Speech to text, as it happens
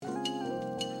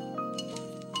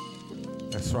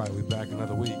That's right, we back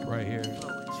another week right here.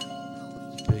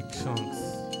 Big Chunks.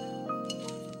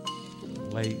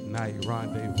 Late night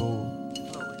rendezvous.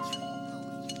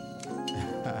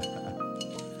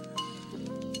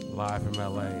 Live from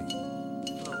LA.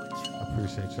 I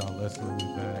appreciate y'all listening.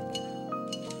 We back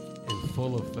in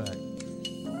full effect.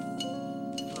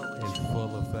 In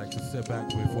full effect. Just sit back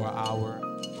with me for an hour.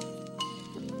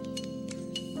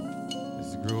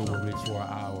 Just groove with me for an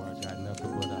hour. I got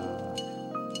nothing but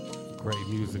great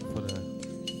music for the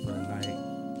night.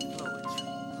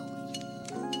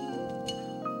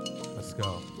 Let's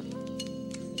go.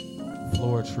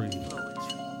 Floor Tree.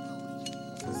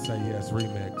 Say Yes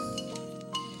remix.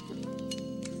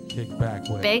 Kick back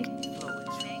with Big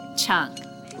Chunk.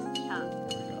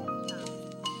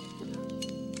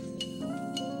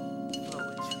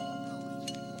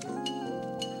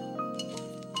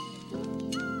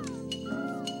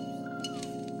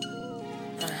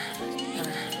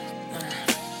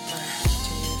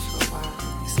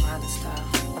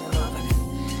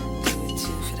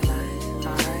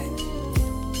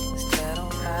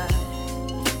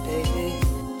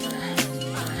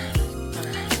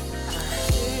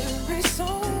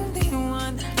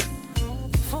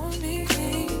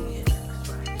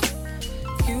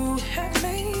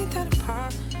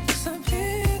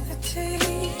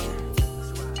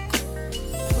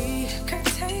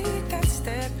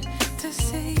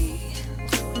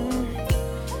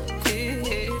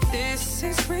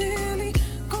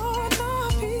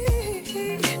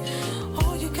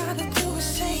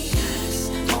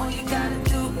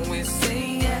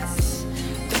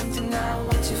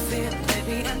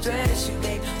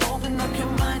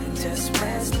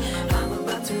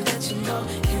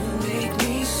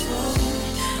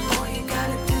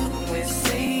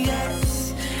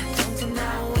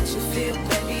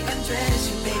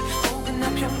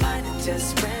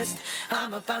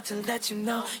 To let you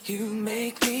know you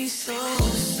make me so,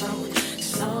 so,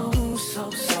 so,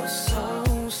 so, so,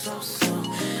 so, so, so.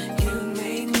 You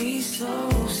make me so,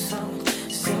 so,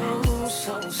 so,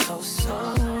 so, so,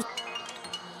 so.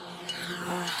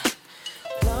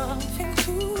 Loving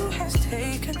you has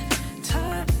taken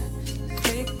time,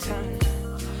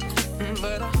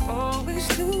 but I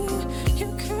always knew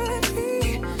you could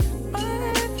be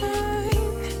mine.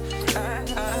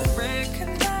 I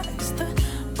recognize the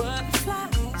butterfly.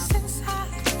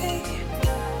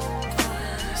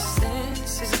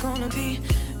 It's gonna be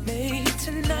made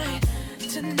tonight.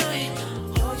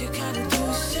 All you gotta do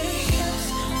is say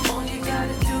yes. All you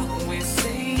gotta do is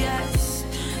say yes.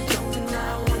 Don't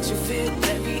deny what you feel,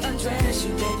 baby, undress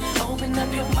you, babe. Open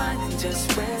up your mind and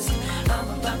just rest. I'm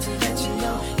about to let you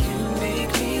know you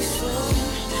make me so.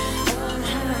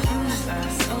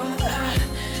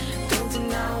 Don't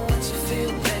deny what you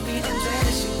feel, baby,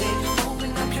 undress you, babe.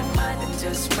 Open up your mind and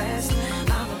just rest.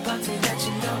 I'm about to let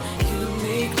you know you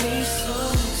make me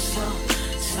so. You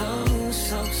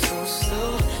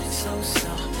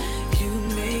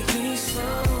make me so. You make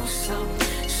me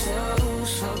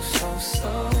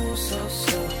so.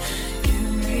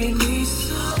 You make me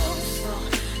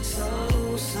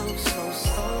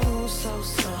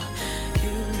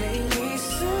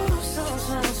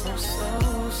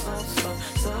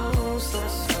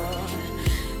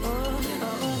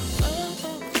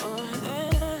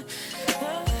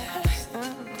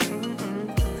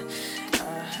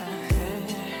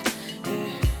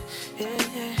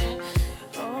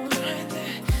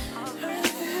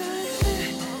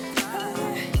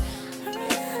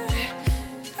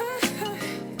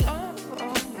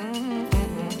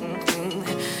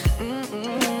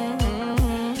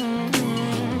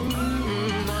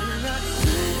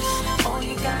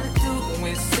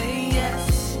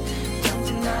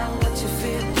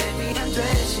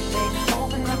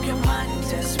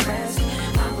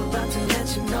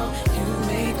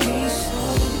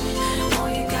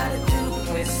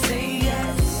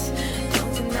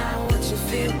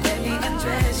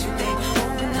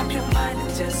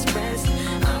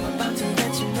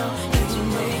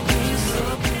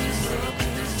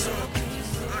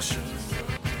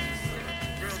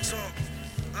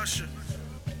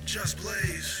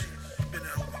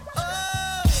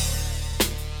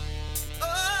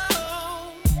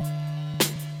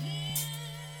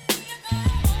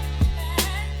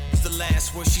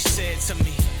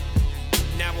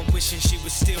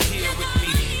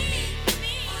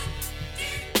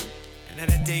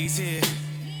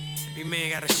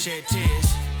shed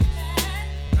tears,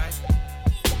 right?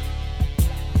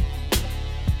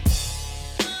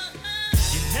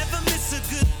 You never miss a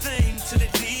good thing till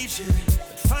it leaves you.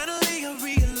 But finally I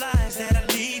realize that I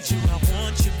need you. I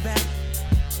want you back,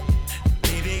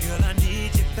 baby girl. I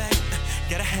need you back.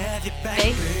 Gotta have have you back,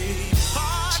 Big babe.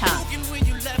 Heartbroken when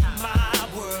you left my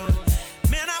world.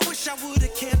 Man, I wish I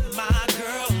would've kept my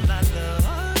girl. I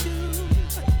love you.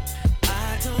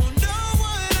 I don't know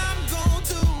what I'm gonna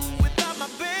do without my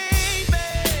baby.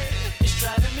 It's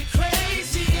driving me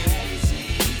crazy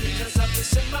because I'm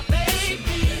missing my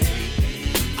baby.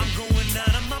 I'm going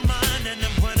out of my mind and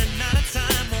I'm running out of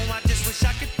time. Oh, I just wish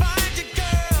I could find you,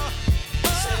 girl.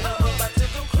 Said I'm about to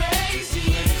go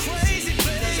crazy,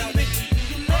 baby.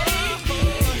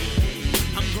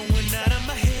 I'm going out of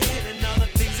my head and all the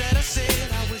things that I said,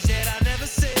 I wish that I never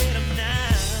said them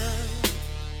now.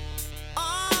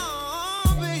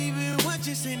 Oh, baby, what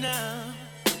you say now?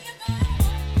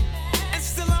 And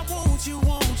still I want you,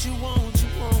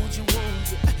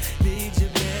 need you,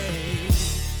 babe.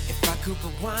 If I could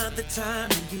rewind the time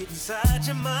and get inside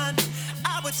your mind,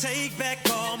 I would take back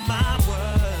all my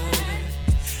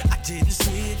words. I didn't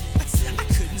see it, I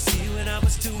couldn't see what I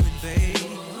was doing, babe.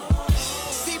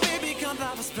 See, baby, cause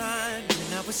I was blind,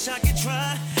 and I wish I could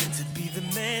try to be the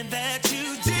man that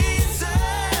you deserve.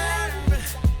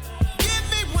 Give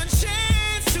me one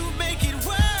chance to make it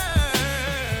work.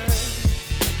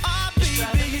 Oh,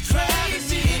 baby, you're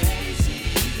crazy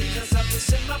because I'm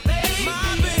missing my baby.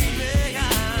 My baby,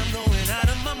 I'm going out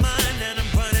of my mind and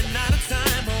I'm running out of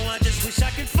time. Oh, I just wish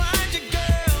I could find you,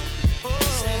 girl. Oh,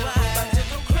 I'm about to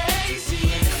go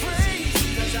crazy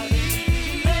because I need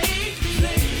you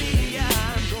lately.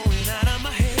 I'm going out of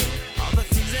my head. All the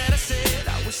things that I said, I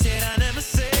wish that I never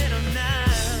said them now.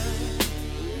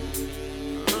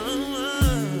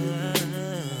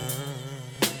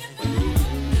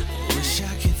 Wish I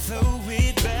could throw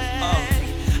it back.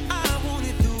 I want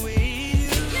it the way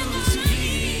it used to be.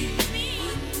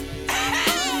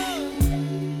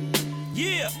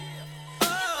 Yeah.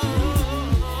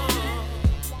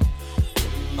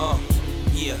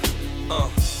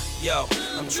 Yo,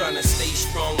 I'm trying to stay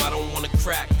strong, I don't wanna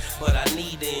crack, but I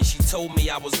need it, and she told me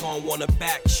I was gonna wanna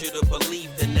back. Should've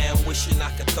believed it, now I'm wishing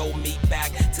I could throw me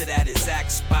back to that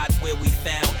exact spot where we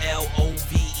found LOVE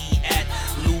at.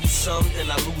 Lose some,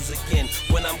 then I lose again.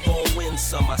 When I'm gonna win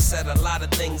some, I said a lot of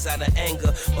things out of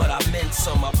anger, but I meant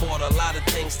some. I brought a lot of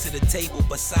things to the table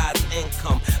besides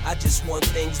income. I just want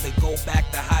things to go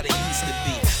back to how they used to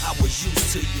be. I was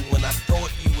used to you when I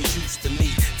thought you was used to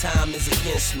me. Time is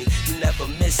against me. You never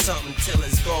miss something till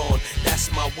it's gone. That's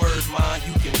my word, man.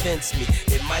 You convince me.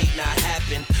 It might not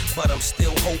happen, but I'm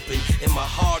still hoping. And my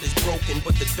heart is broken,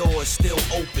 but the door is still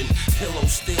open. Pillow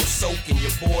still soaking,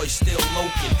 your boy's still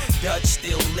loking. Dutch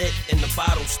still lit, and the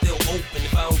bottle's still open.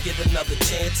 If I don't get another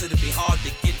chance, it'll be hard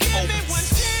to get Give me open. one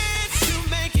chance to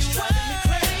make it work. Driving me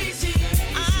crazy.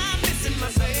 I'm missing my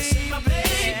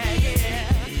baby.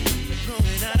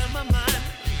 Going out of my mind,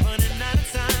 running out of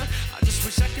time. I just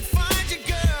wish I could find you,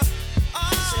 girl.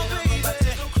 Oh, baby, I'm about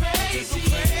to go crazy.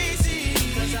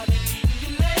 Cause I've been needing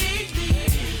you lately.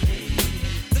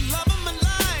 The love of my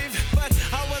life, but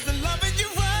I wasn't loving you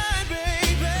right,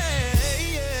 baby.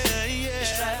 Yeah.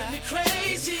 It's driving me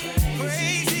crazy.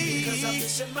 Cause I'm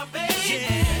missing my baby.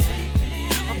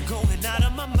 I'm going out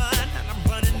of my mind and I'm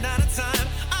running out of time.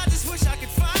 I just wish I could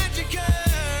find you,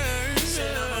 girl.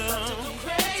 Said I'm about to go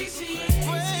crazy.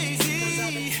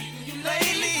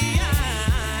 Lately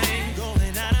I'm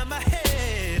going out of my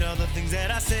head. All the things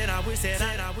that I said, I wish that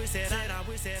I wish that I wish that I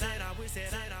wish that I wish that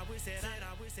I wish that I wish that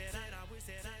I wish that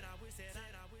I wish that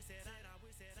I wish that I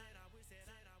wish that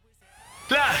I wish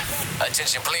that.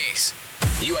 Attention, please.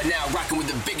 You are now rocking with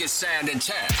the biggest sound in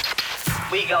town.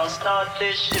 We gon' start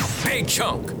this shit. Big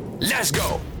Chunk. Let's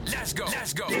go. Let's go.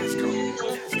 Let's go. Let's go.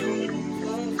 Let's go.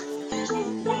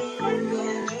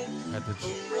 Had to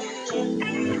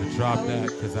drop that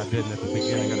because I didn't at the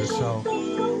beginning of the show.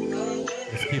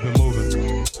 Let's keep it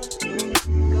moving.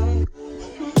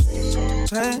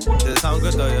 It sound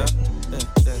good though, yeah? Yeah.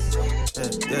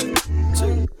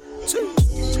 Two.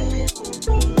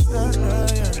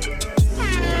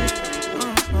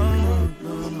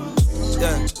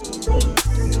 Yeah.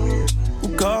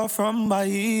 Girl from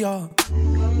Bahia,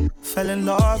 fell in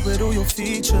love with all your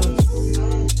features.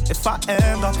 If I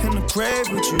end up in the grave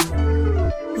with you,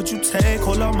 would you take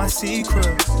all of my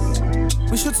secrets?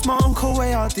 We should smoke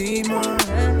away our demons.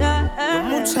 The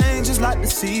mood changes like the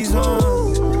seasons.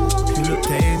 You look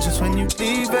dangerous when you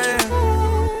leave it.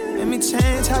 Let me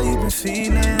change how you been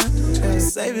feeling. Yeah.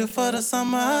 Save it for the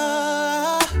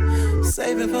summer.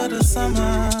 Save it for the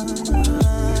summer.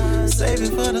 Save it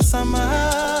for the summer.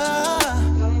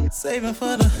 Save it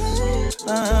for the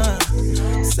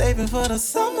save it for the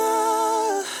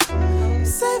summer.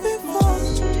 Save it for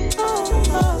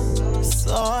it's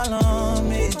all on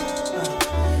me.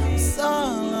 It's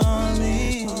all on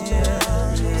me.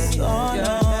 Yeah. It's all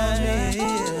on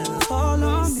me.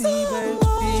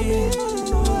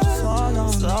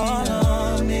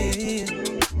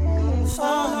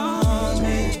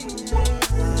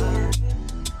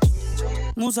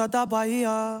 musa da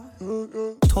Bahia.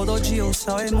 Todo dia o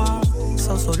céu é mar,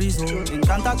 seu sorriso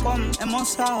encanta como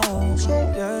emoção.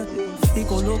 Yeah.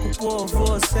 Fico louco por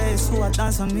você, sua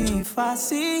dança me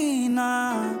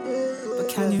fascina.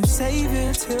 But can you save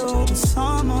it till the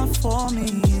summer for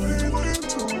me?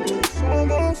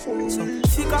 So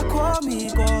fica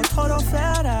comigo todo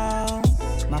verão.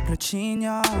 Uma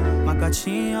pretinha, uma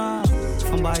gatinha,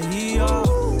 from Bahia,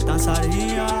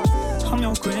 dançaria. I'm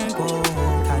your gringo,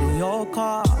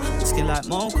 carioca, skin like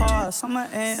mocha, summer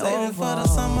ain't Save over. it for the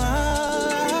summer,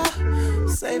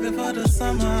 save it for the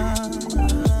summer,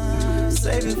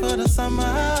 save it for the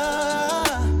summer,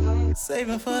 save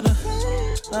it for the,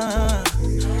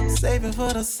 save it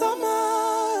for the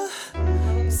summer,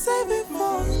 save it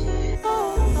for,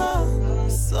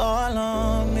 it's all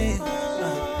on me,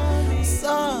 it's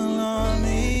all on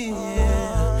me,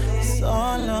 yeah, it's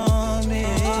all on me.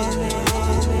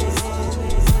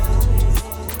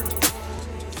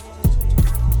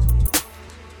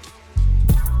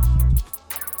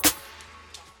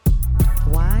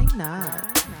 Why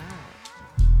not?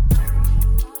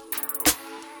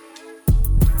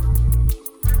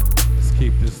 Let's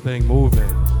keep this thing moving.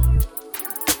 It's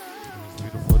a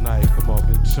beautiful night. Come on,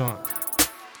 Big Chunk.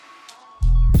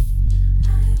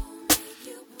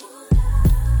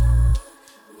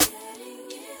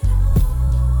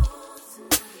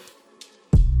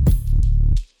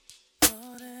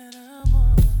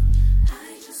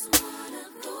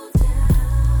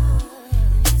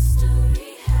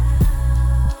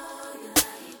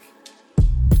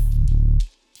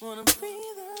 Wanna be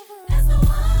the as the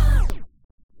one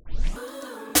who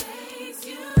makes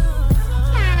you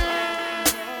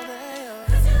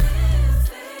cause your lips,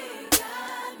 they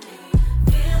got me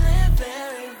feeling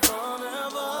very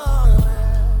vulnerable.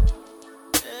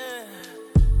 Yeah.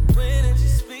 The way that you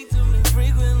speak to me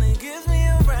frequently gives me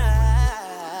a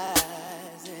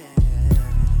rise. Yeah.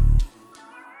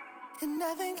 And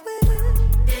I think we're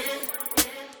in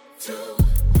too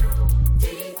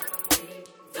deep.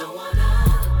 Don't wanna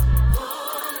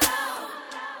fall out.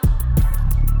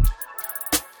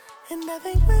 And I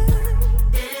think we're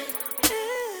in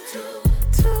too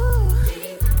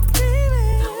deep.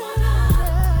 Don't wanna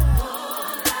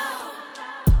fall out.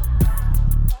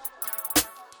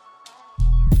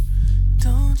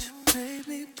 Don't you make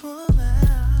me pull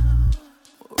out.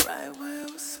 We're right where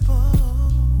we're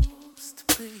supposed to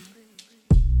be.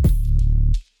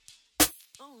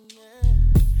 Oh yeah.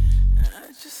 I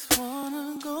just wanna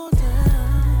go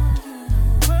down.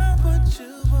 Where would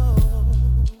you go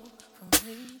from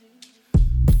me?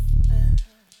 Yeah.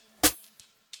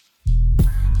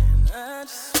 And I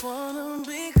just wanna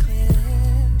be clear.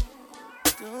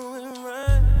 Doing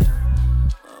right.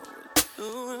 Oh, we're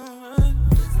doing right.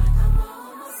 It's like I'm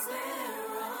almost there,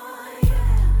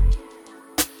 yeah.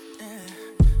 Yeah.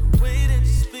 The way that you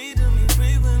speak to me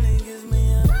frequently gives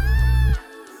me a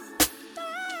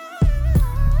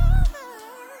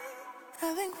I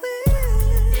think we're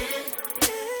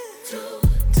too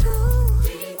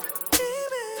deep.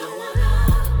 Don't wanna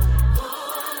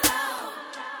fall out.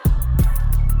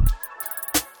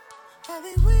 I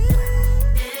think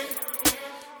we're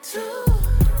too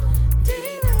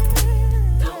deep.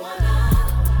 Don't wanna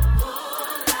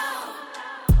fall out.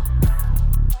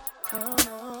 No,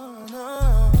 no, no.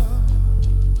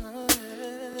 Oh,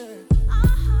 yeah.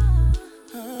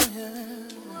 Oh, yeah.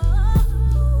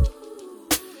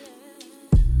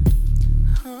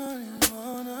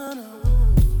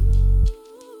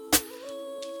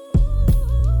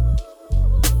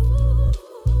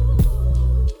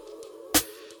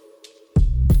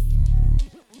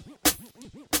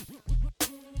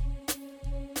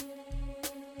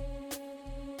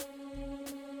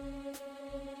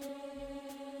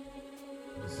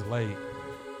 It's late.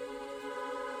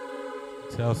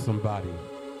 Tell somebody.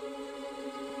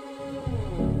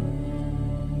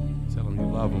 Tell them you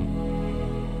love them.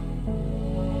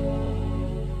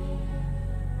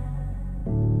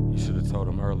 You should have told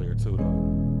them earlier too,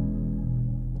 though.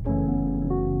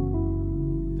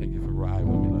 Thank you for riding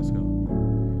with me. Let's go.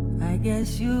 I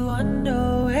guess you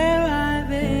wonder where I've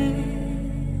been.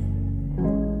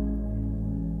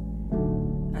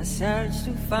 I searched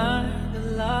to find the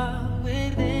love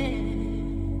within.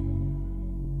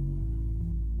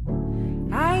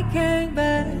 I came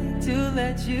back to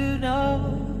let you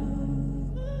know.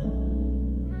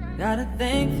 Got a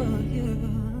thing for you,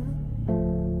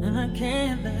 and I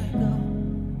can't let go.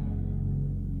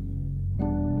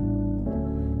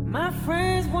 My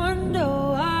friends wonder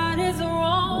what is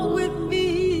wrong with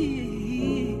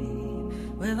me.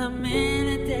 Well, I'm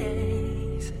many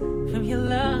days from your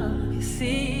love, you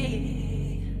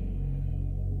see.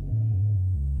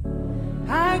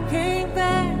 I I came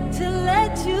back to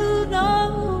let you know.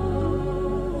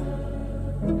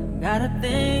 Got a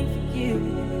thing for you,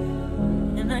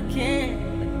 and I can't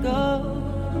let go.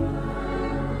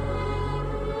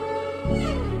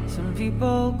 Some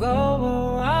people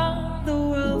go around the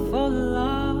world for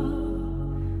love,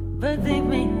 but they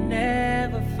may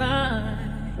never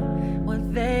find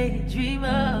what they dream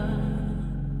of.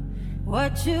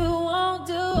 What you won't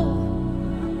do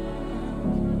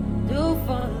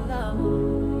for love.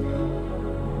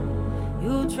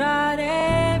 You tried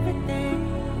everything,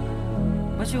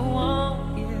 but you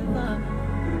won't give up.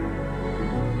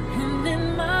 And in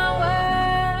my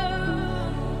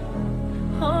world,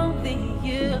 only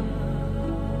you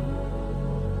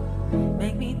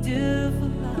make me do for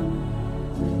love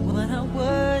what I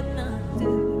would not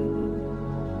do.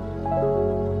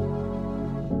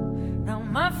 Now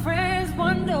my friends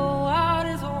wonder what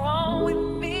is wrong with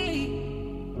me.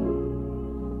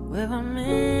 Well, I'm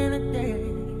in a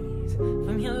daze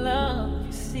from your love,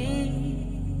 you see.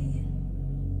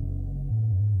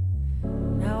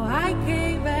 Now I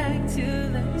came back to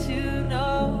let you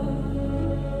know.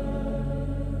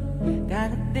 Got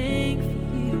a thing for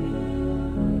you,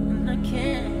 and I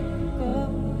can't go.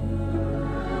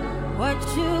 What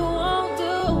you won't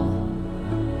do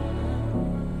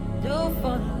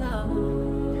for love.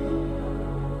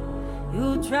 You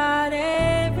tried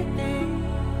everything,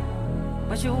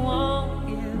 but you won't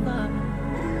give up.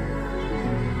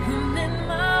 And in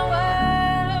my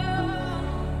world,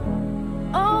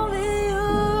 only you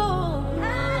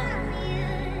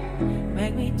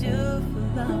make me do for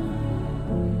love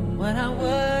what I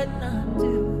would not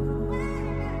do.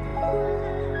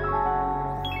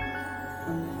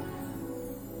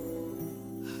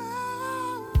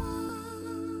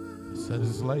 Said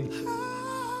it's late.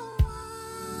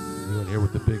 You're in here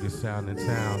with the biggest sound in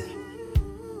town.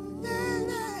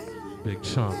 Big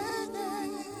Chunk.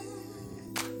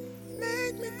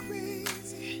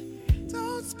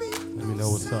 Let me know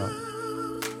what's up.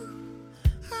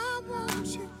 I want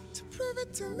you to prove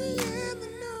it to me in the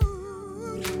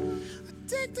nude.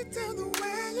 Addicted to the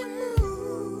way you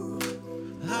move.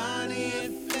 Honey,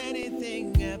 if anything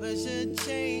ever should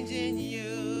change in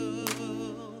you,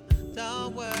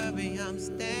 don't worry, I'm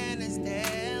standing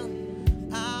still.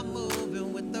 I'm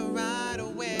moving with the right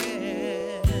of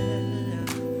way.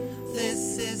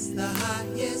 This is the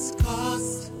highest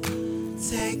cost.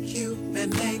 Take you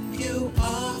and make you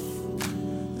off.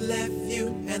 Left you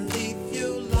and leave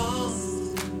you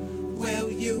lost. Will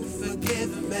you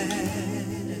forgive me?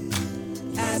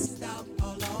 Asked out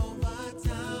all over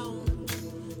town.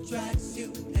 Drags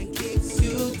you and keeps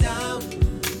you down.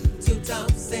 2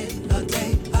 times in a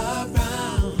day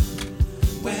around.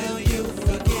 Will you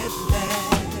forgive me?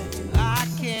 I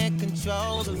can't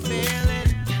control the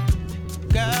feeling,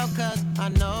 girl, 'cause I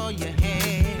know you're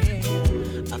here.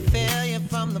 I feel you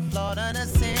from the floor to the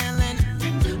ceiling.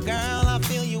 Girl, I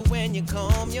feel you when you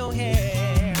comb your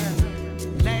hair.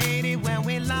 Lady, when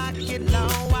we lock it low,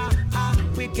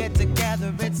 we get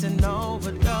together, it's an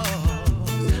overdose.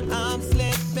 I'm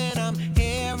slipping, I'm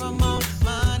here, I'm on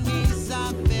my knees.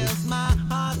 I feel my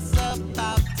heart's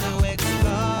about to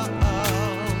explode.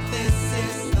 This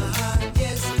is the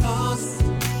highest cost.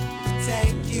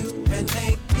 Take you and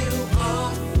make you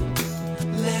off.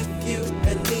 Left you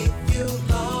and leave you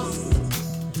lost.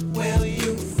 Will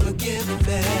you forgive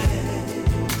me?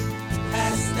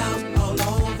 Passed out all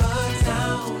over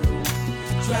town.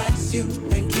 Drags you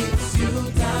and keeps you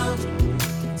down.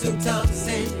 2 times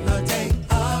in a day.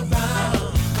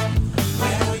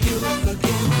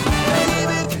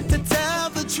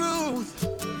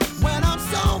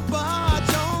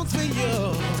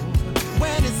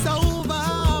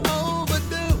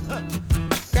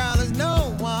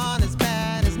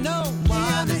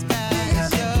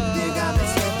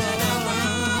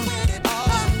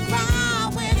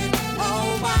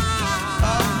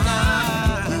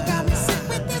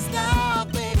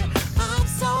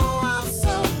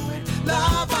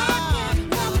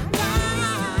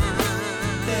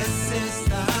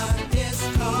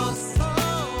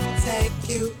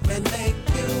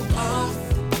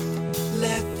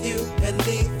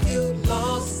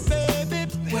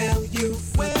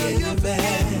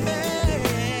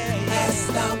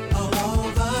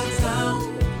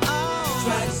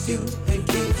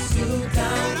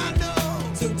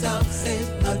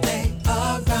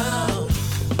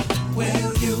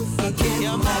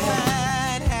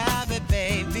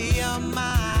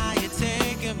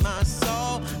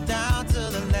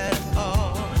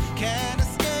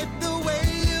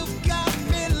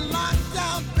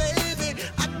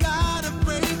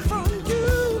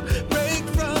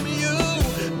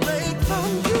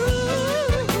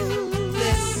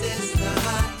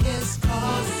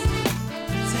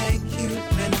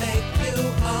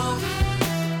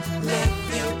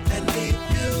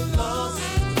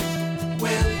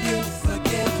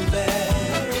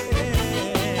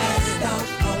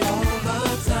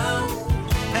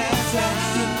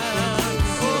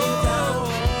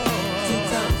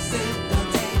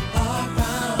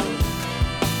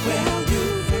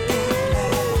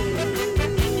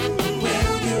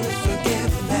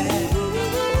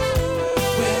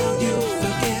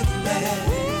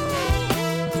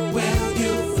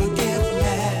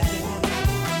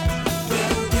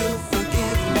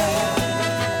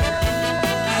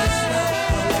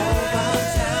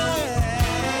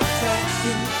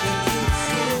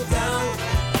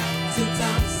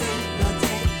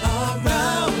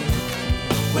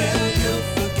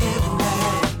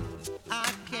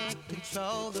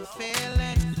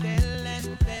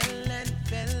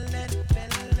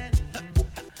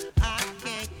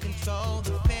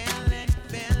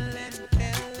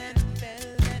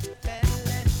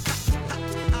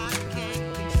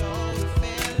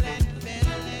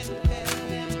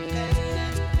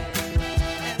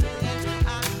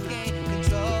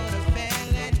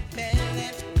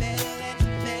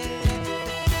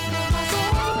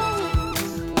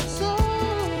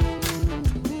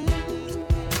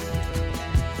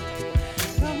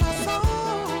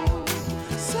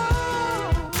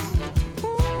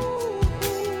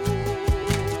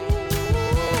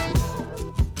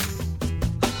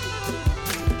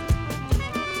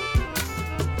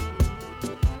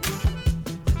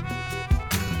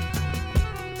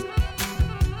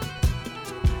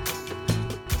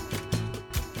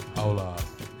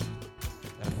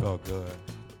 felt good.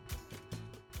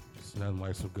 It's nothing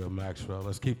like some good Maxwell.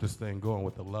 Let's keep this thing going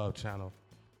with the Love Channel.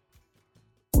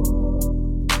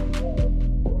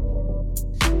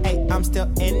 Hey, I'm still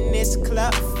in this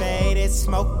club, faded,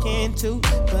 smoking too.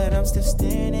 But I'm still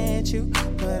staring at you,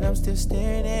 but I'm still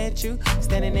staring at you.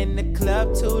 Standing in the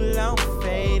club too long,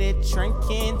 faded,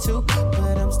 drinking too.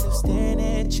 But I'm still staring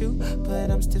at you, but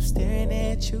I'm still staring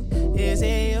at you. Is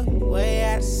it you? Way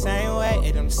out the same way,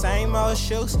 in them same old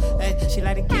shoes. Hey, she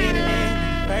like to get it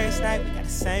in. First night, we got the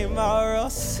same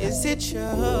morals. Is it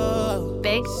true?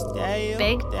 Big,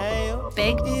 big,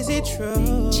 big, is it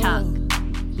true? chunk.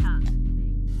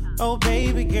 Oh,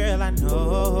 baby girl, I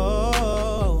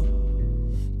know.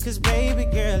 'Cause baby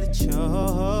girl, it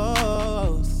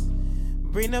shows.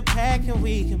 Bring a pack and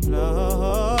we can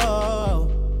blow.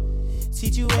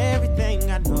 Teach you everything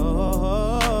I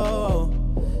know.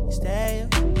 Stay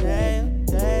up, stay up,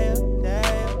 stay up,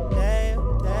 stay up, stay up,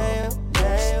 stay up,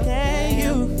 stay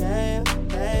up, stay up,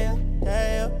 stay up,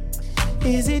 stay up.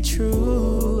 Is it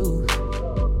true?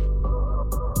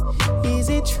 Is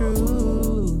it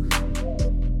true?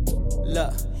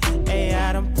 Look, hey,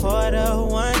 I done poured up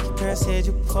one. Girl said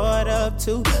you poured up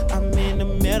two. I'm in the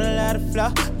middle of the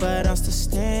floor, but I'm still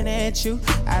staring at you.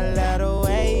 I love the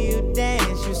way you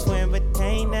dance. You swim, but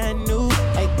ain't nothing new.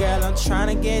 Hey, girl, I'm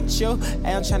tryna get you.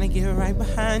 Hey, I'm tryna get right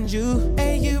behind you.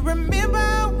 Hey, you remember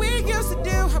how we used to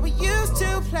do, how we used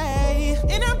to play.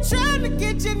 And I'm trying to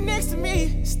get you next to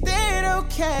me. Staying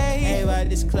okay. Hey, but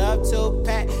this club too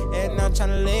packed, and I'm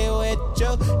tryna live with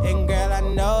you. And girl, I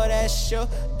know that's you.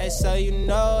 Hey, so you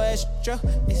know it's true.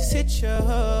 Is it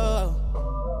true?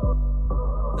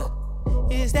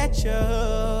 Is that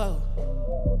true?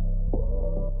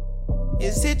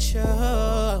 Is it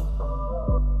true?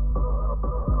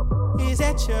 Is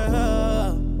that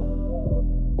true?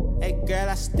 Hey girl,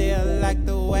 I still like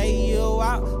the way you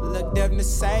walk. Look them the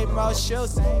same old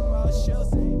shoes. A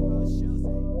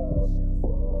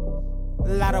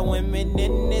lot of women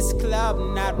in this club,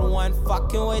 not one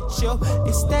fucking with you.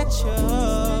 Is that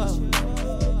true?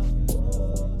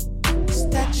 Is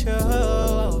that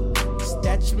true? Is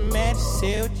that your man to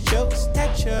see with you? Is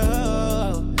that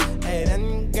true? Hey,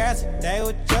 them girls, they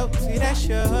with jokes, see that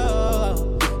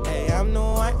true? Hey, I'm the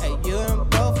one, hey, you and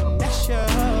both, and that's true.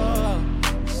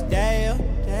 Stay up,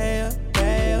 stay up,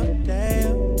 stay up, stay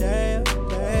up, stay up,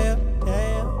 stay up,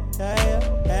 stay up, stay up,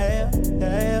 stay up,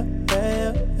 stay up, stay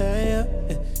up, stay up.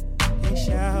 Hey,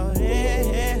 shout it,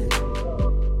 hey,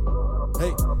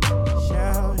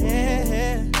 shout it,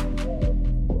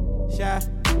 shout,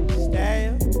 stay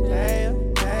up, stay up,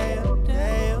 stay up,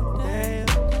 stay up, stay up,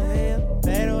 stay up,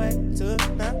 fade away to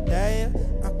now, stay up,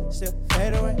 I'm still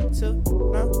fade away to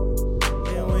now,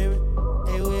 and we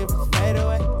fade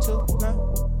away to now.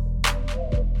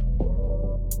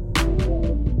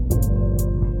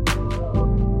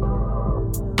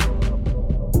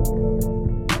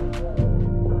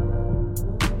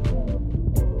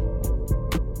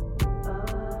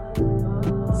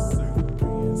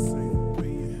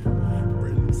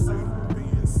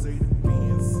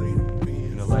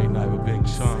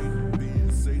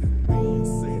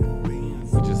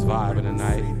 Vibing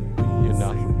tonight, you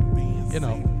know,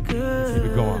 keep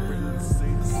it going.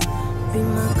 Be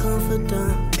my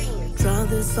confidant, draw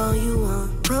this all you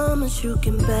want. Promise you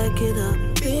can back it up,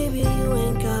 baby. You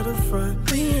ain't gotta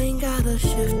front, we ain't gotta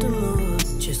shift the mood.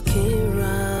 Just keep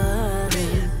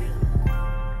riding,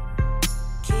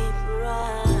 keep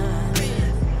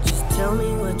riding. Just tell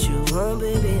me what you want,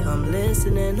 baby. I'm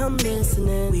listening, I'm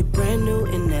listening. We brand new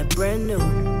in that brand new.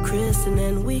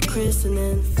 Christening, we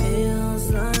christening. Feels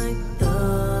like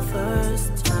the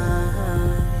first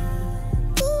time.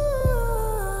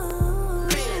 Ooh,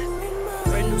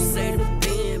 brand new say the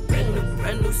bin,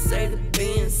 brand new say the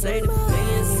bin, say the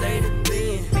bin, say the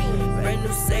bin. Brand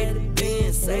new say the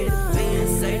bin, say the bin,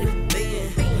 say the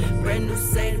bin. Brand new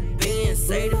say the bin,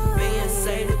 say the bin,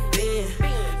 say the bin.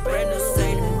 Brand new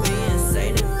say the bin,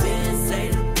 say the bin, say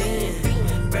the bin.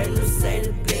 Brand new say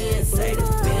the bin, say the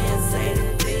bin, say the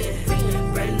bin.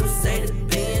 Brand new say the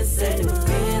bin, say the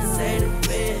bin, say the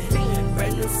bin.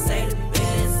 Brand new say the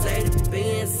bin, say the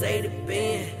bin, say the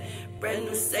bin. Brand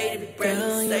new say the brand new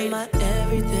say. Girl, you my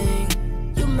everything.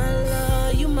 You my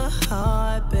love, you my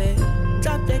heart, babe.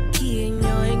 Drop that key in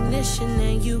your ignition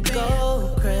and you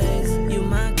go crazy. You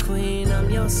my queen, I'm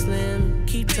your slim.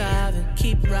 Keep driving,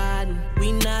 keep riding.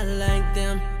 We not like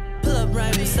them. Pull up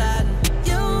right beside me.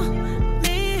 You,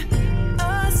 me,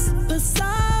 us,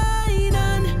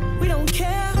 Poseidon. We don't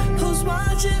care who's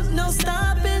watching, no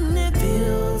stopping. It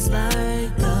feels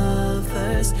like the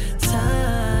first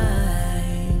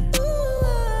time. Ooh,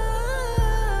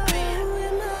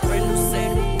 brand new say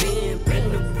the bin, brand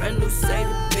new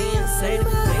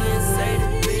Mercedes-Benz,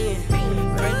 Mercedes-Benz.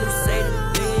 Brand new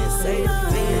Mercedes-Benz,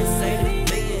 Mercedes-Benz,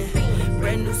 Mercedes-Benz.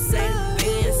 Brand new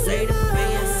Mercedes-Benz,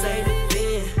 Mercedes-Benz,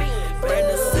 Mercedes-Benz. Brand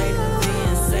new Mercedes-Benz,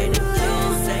 Mercedes-Benz,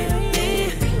 Mercedes-Benz.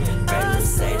 Brand new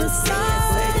Mercedes-Benz,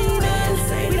 Mercedes-Benz,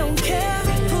 Mercedes-Benz. We don't care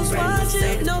who's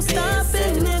watching, no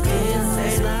stopping it.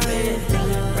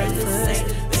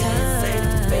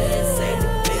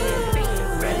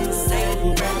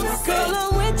 Girl,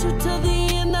 I'm with you to the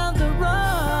end of the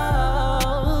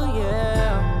road,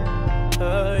 yeah.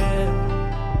 Oh, yeah.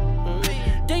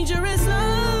 Dangerous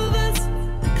lovers,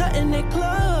 cutting it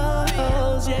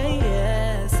close, yeah,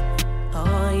 yes.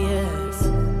 Oh, yes.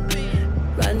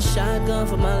 Run shotgun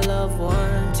for my loved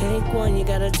one. Take one, you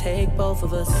gotta take both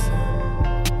of us.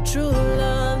 True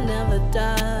love never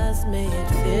dies, may it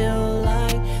feel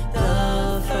like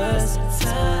the first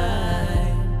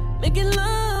time. Making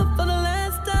love for the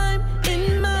last time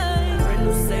in my brand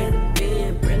new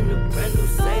Mercedes-Benz, brand new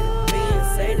Mercedes-Benz,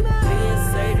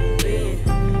 Mercedes-Benz, Mercedes-Benz.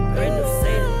 Brand new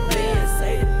Mercedes-Benz,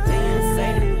 Mercedes-Benz,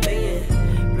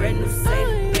 Mercedes-Benz. Brand new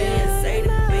Mercedes-Benz,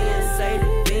 Mercedes-Benz,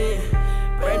 Mercedes-Benz.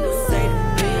 Brand new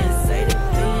Mercedes-Benz,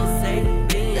 Mercedes-Benz,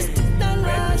 Mercedes-Benz. Let's take that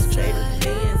last try.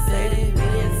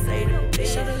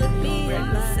 Should've let me in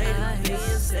my eyes.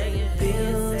 Feels like the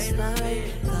first time.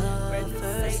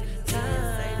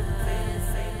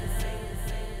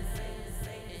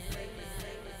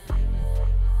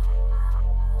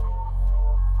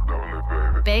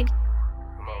 Big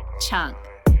Chunk.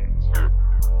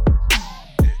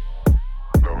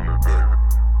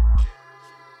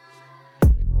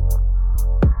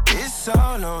 It's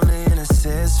all only in a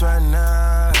sense right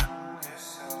now.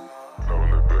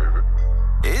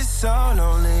 It's all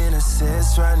only in a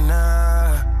sense right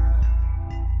now.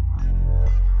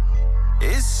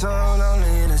 It's all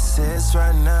only in a sense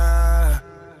right now.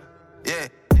 Yeah.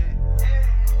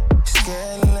 It's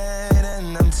getting late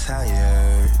and I'm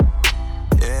tired.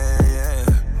 Yeah, yeah.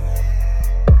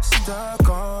 Stuck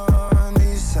on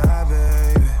these side,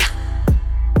 baby.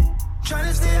 Trying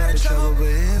to stay out of trouble, but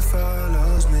it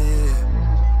follows me.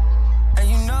 And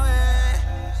you know it.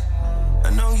 I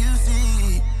know you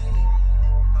see.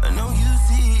 I know you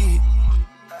see.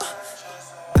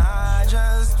 I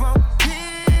just want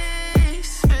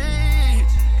peace, babe.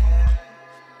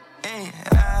 And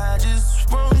I just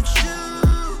want you,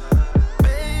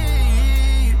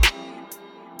 babe.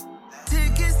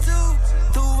 Tickets to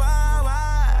the Wawa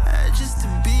just to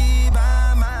be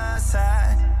by my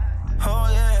side. Oh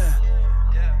yeah,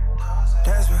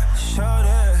 that's my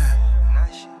shoulder.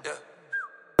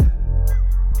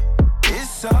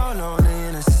 It's all only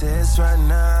in a sense right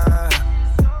now.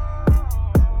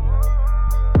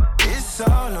 It's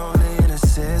all only in a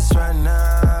sense right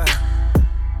now.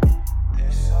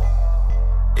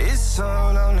 It's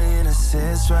all only in a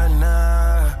sense right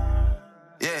now.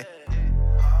 Yeah.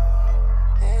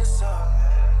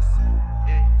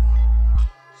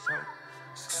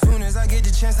 Soon as I get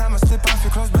the chance, I'ma slip off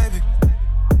your clothes, baby.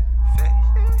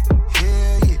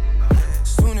 Yeah, yeah.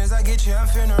 Soon as I get you, I'm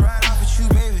finna ride off with you,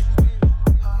 baby.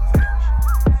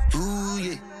 Ooh,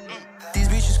 yeah. These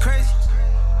bitches crazy.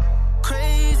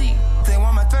 Crazy. They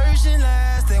want my first and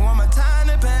last. They want my time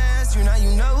to pass. You know,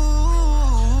 you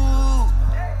know.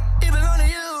 It belong to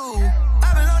you.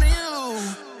 I belong to you.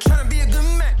 Tryna be a good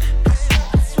man.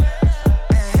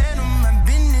 And handle my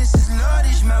business. As Lord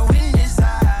is my witness. I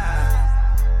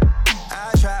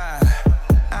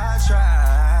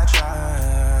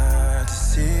try to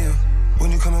see you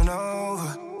when you coming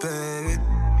over, baby.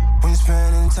 When you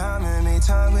spending time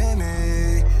with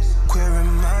me, quit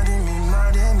reminding me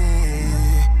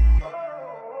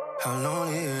how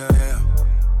lonely I am.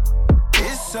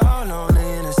 It's all lonely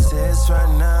in a sense right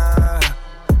now.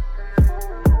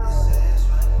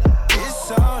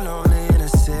 It's all lonely in a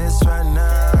sense right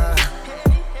now.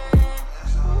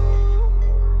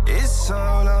 It's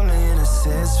all lonely in a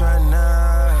sense right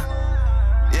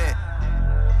now. Yeah.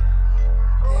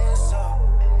 It's so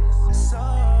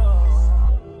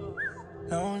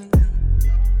lonely.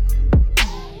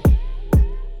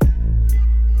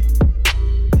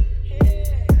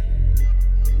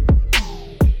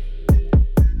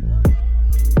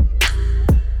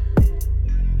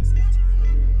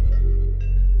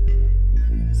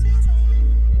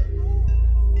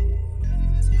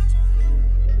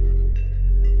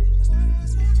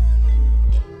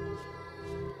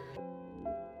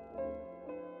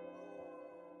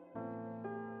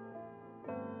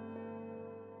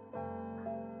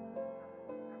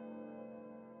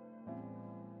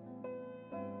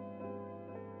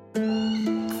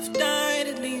 I've died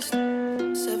at least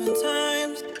 7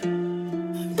 times. I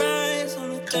rise on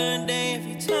the third day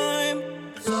every time.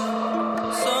 So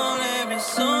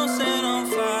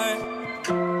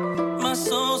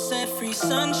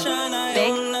sunshine, I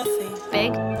Big, own nothing.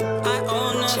 Big I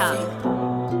own nothing. Chunk.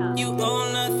 You own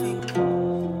nothing.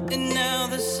 And now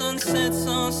the sun sets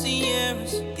on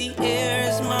Sierras. The air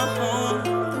is my home.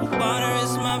 The water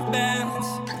is my balance.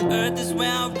 Earth is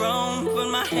where I roam. But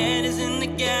my head is in the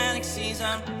galaxies.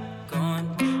 I'm going.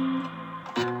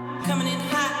 Coming in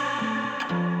hot.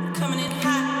 Coming in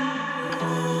hot.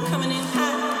 Coming in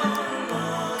hot.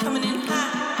 Coming in hot.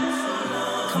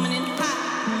 Coming in hot.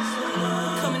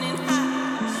 Coming in hot.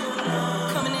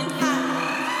 Coming in hot.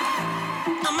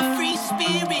 I'm a free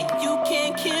spirit. You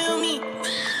can't kill me.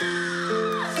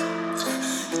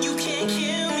 You can't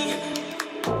kill me.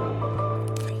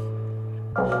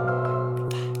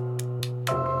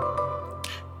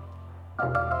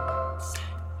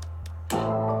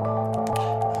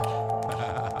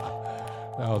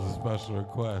 That was a special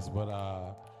request, but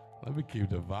let me keep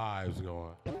the vibes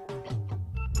going.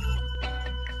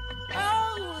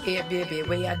 Hey baby,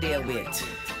 where you deal with?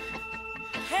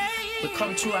 We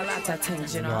come through a lot of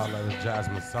things, you know. I love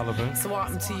Jasmine Sullivan. So what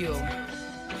happened to you?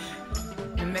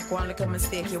 You make one little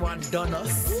mistake, you want done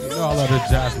us. You know I love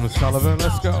Jasmine Sullivan.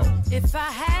 Let's go. If I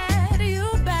had you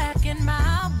back in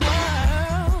my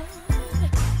world,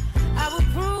 I would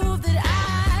prove that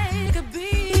I could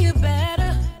be a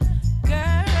better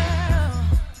girl.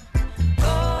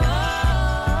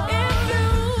 Oh, if you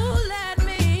let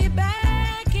me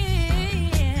back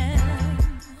in,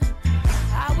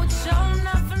 I would show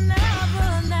nothing,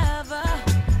 never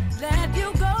let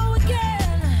you go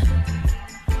again.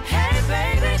 Hey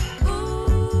baby,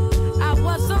 ooh, I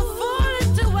was so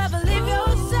foolish to ever leave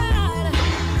your side.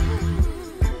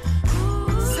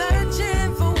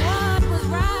 Searching for what was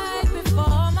right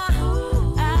before my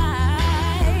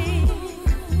eyes.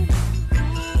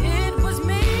 It was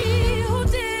me who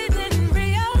didn't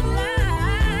realize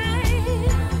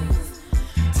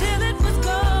till it was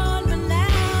gone. But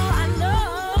now I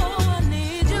know I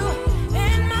need you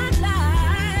in my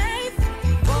life.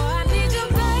 Boy, I need you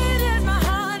bad as my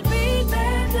heartbeat,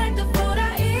 bad like the food I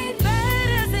eat, bad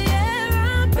as the air I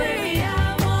breathe. I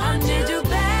need you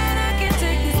bad, I can't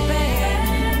take this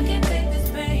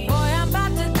pain. Boy, I'm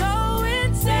about to go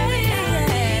insane.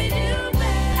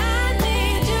 I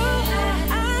need you,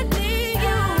 I need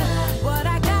you. What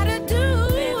I gotta do?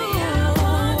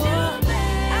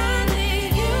 I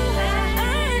need you, I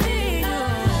need you.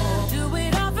 Do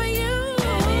it all for you.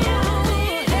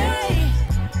 Hey,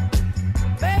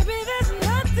 baby, there's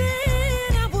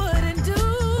nothing I wouldn't do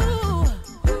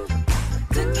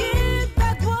to get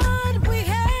back what we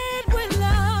had when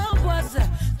love was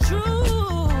true.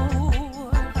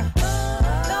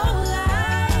 No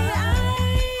lie,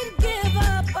 I'd give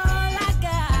up all I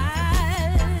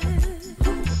got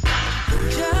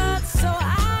just so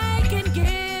I can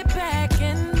get back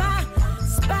in my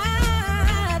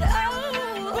spot. Oh,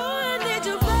 boy, I need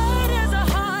you bad as a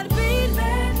heartbeat,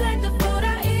 bad like the food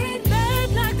I eat, bad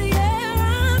like the air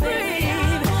I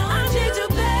breathe. I need you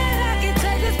bad, I can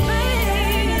take this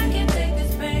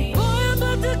pain. Boy, I'm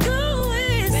about to go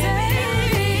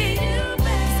insane.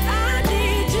 I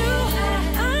need you,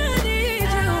 I need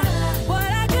you.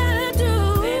 What I gotta do?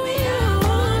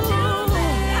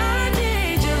 I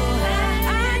need you, I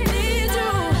need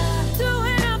you. Do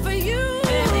it all for you.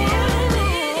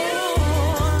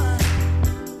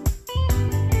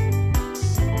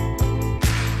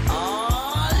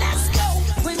 Oh, let's go.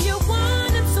 When you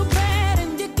want him so bad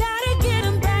and you gotta get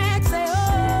him back, say oh.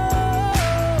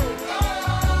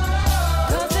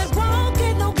 'Cause it won't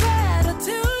get no better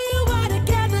till you are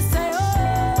together, say oh.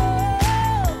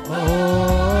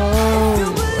 If you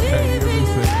believe in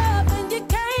love and you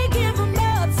can't give him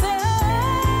up, say oh.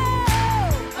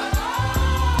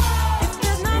 If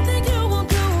there's nothing you won't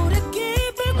do to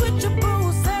keep it with your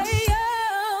boo, say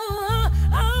oh.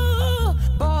 Oh,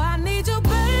 boy, I need you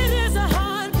bad as a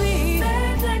heartbeat,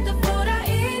 bad like the food I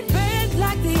eat, bad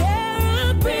like the air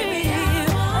I breathe.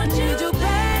 I need you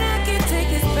bad, I can't take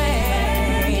this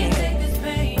pain.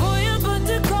 Boy, I'm about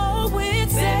to go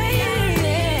insane.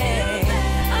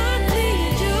 I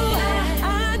need you, I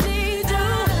need you.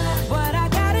 What I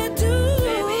gotta do?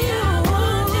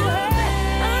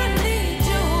 I need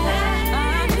you, I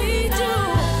need you.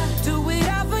 Do it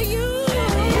all for you.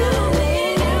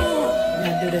 I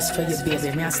do this for you,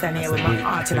 baby. Me I stand here with my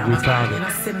heart in my hand. You know,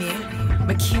 see me?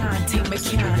 I can't think, I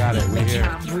can't got it, eat, we I here.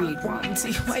 can't breathe. Want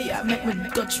to why you make me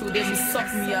go through this and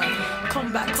suck me up.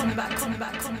 Come back, come back, come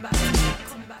back, come back.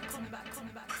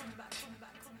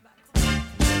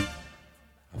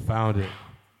 I found it.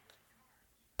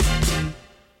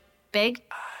 Big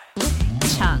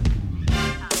Chunk.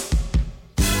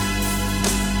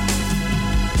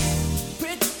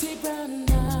 Pretty brown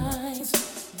eyes,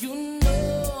 you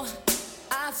know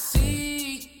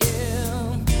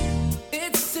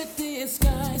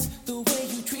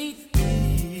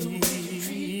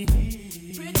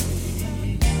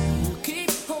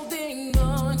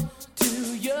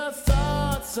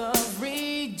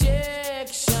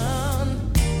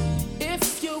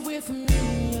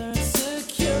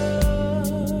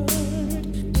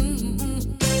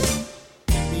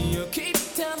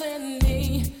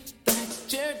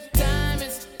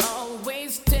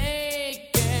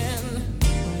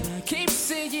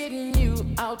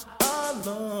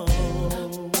alone.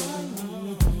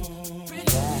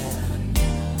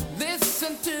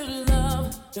 Listen to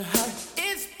love, the heart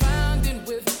is pounding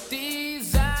with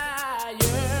desire,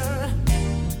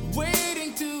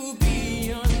 waiting to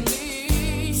be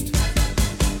unleashed.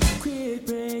 Quit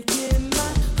breaking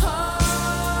my heart,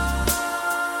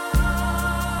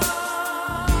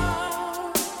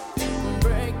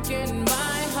 breaking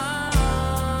my heart,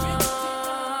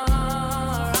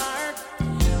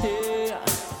 yeah,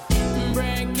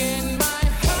 breaking my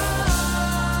heart,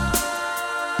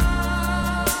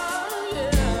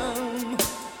 yeah,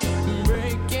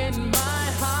 breaking my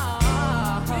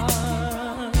heart,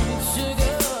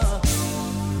 sugar,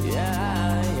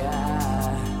 yeah,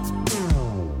 yeah.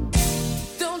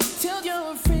 Don't tell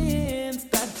your friends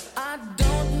that I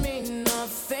don't mean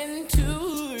nothing to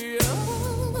you.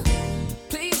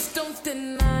 Please don't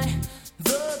deny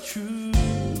the truth.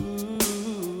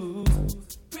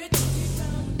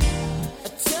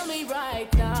 Tell me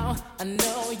right now, I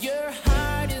know your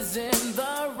heart is in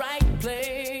the right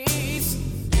place.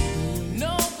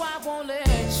 No, I won't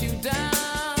let you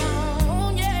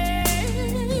down, yeah.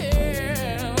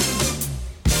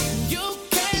 You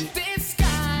can't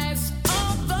disguise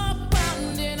all the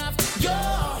pounding of your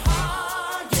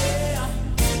heart, yeah.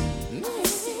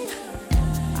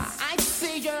 I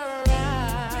see your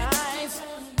eyes,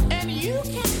 and you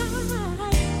can't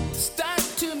hide. Start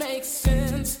to make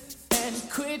sense and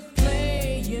quit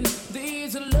playing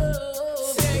these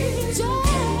love games.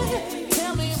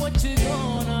 Tell me what you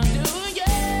gonna do,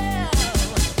 yeah.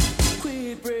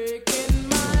 Quit breaking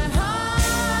my heart,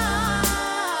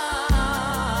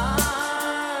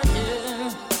 yeah.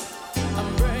 I'm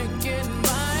breaking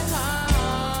my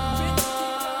heart,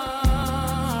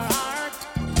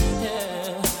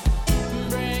 yeah.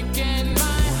 Breaking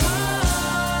my heart,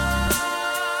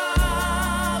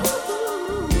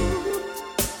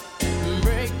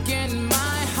 breaking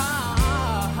my heart,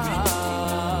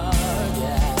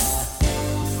 yeah.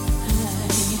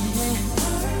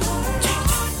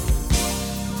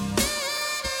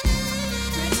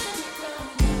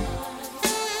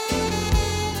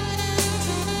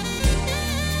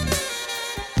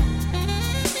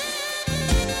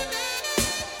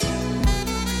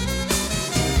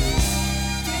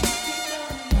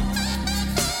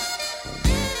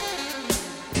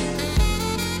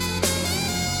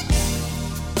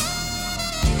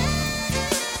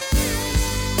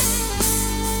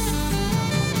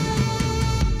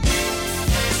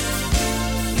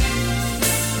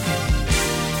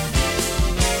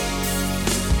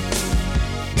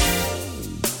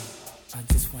 I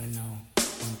just want to know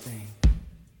one thing.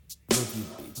 Will you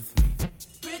be with me?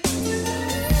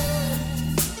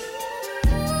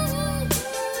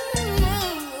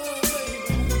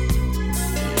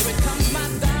 Here comes my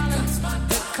darling,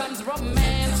 here comes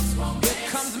romance, here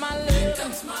comes my love.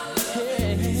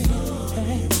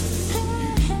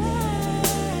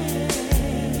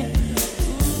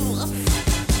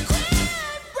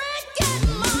 Breaking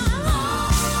my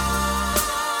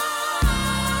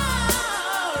heart,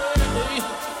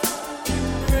 yeah.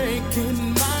 Breaking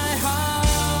my heart,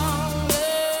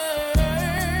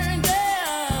 yeah.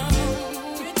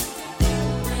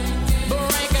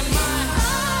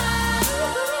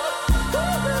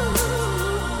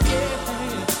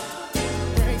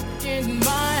 Breaking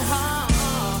my heart,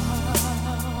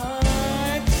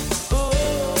 oh,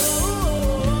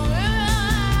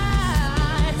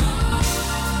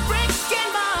 breaking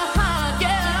my heart,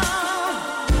 yeah.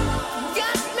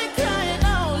 Got me crying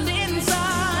on the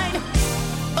inside.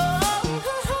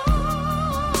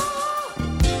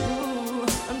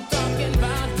 I'm talking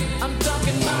about you. I'm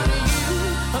talking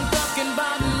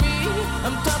about me.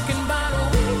 I'm talking about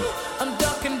we. I'm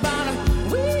talking about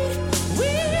we. Here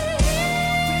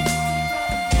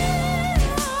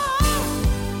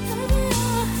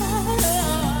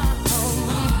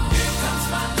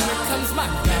comes my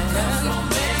man.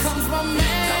 Here comes my man.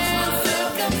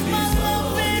 Here comes my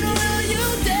loving. Will you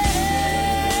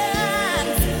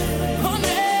dance?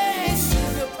 Honey,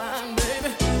 sugar pie,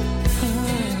 baby.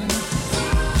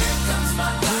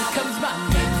 Here comes my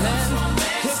man.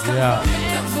 Yeah.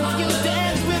 Will you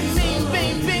dance with me,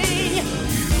 baby?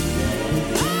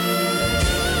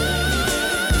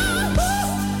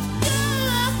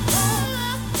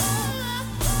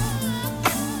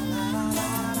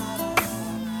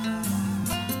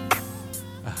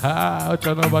 Ah, what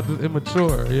y'all know about this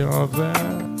immature? You know what I'm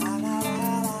saying?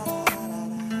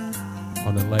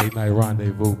 On the late night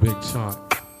rendezvous, Big Chunk.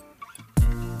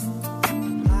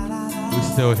 We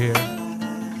still here.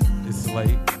 It's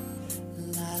late.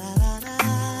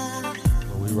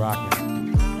 But we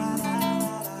rocking.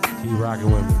 Keep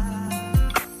rocking with me.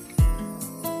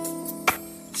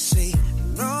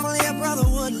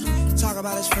 wouldn't talk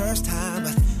about his first time,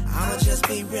 but I'ma just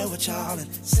be real with y'all and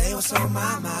say what's on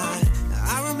my mind.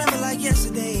 I remember like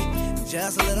yesterday,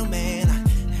 just a little man. I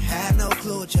had no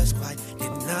clue, just quite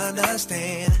didn't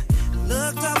understand.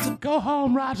 Looked up to go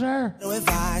home, Roger. No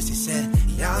advice, he said,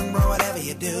 young bro, whatever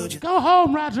you do, just go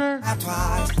home, Roger.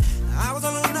 Twice. I was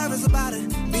a little nervous about it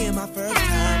being my first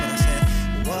time, and I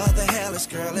said, what the hell, this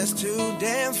girl is too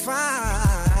damn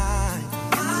fine.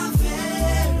 My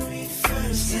very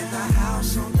first in the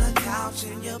house, on the couch,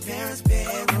 in your parents'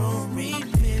 bedroom,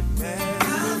 remember.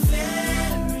 My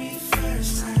very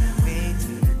first time, way to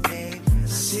the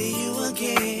neighbors, see you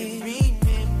again,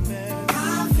 remember.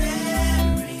 My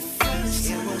very first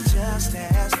time, it was just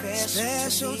as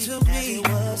special to me as it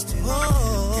was to you,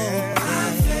 girl.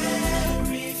 My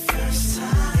very first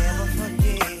time, never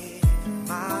forget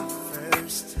my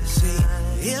first time. See,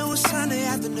 it was Sunday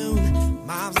afternoon,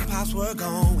 moms and pops were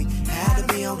gone. We had to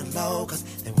be on the low, cause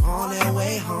they were on their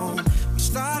way home. We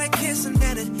started kissing,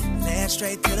 then it led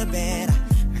straight to the bed. I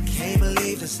can't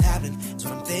believe this happened, that's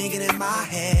what I'm thinking in my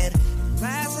head. It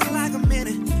lasted like a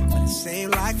minute, but it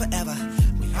seemed like forever.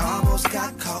 We almost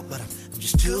got caught, but I'm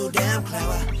just too damn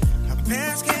clever. Our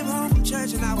parents came home from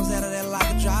church and I was out of there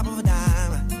like a drop of a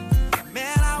dime.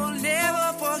 Man, I will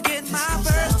never forget my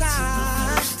first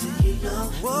time.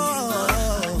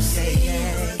 Whoa,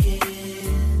 yeah.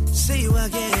 See you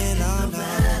again, oh no. No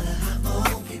matter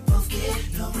how old we both get,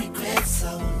 no regrets,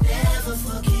 so never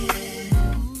forget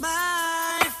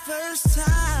my first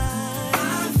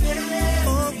time.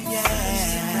 Oh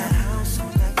yeah. House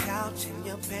on the couch in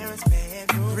your parents'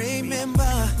 bedroom.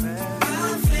 Remember,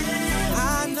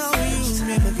 I know you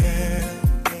remember,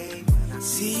 girl.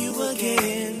 See you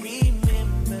again.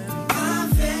 Remember, my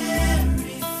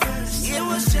very first time. It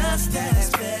was just as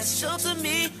special to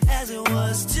me as it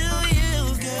was to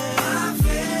you, girl. My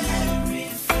very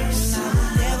first time. I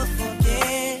will never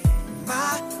forget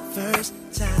my first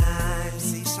time.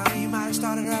 See, some of you might have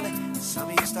started early, some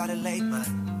of you started late, but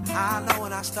I know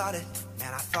when I started,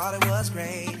 man, I thought it was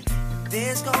great.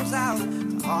 This goes out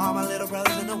to all my little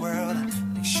brothers in the world.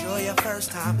 Make sure your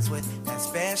first time is with that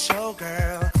special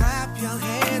girl. Clap your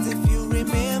hands if you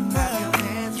remember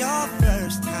your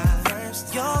first time.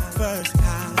 Your first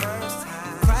time.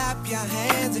 Clap your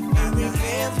hands if you remember your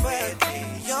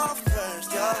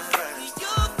first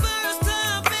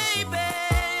time, baby.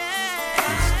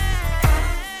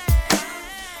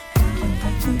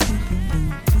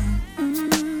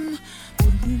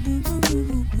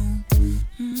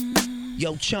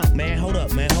 Yo, Chunk, man, hold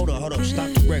up, man, hold up, stop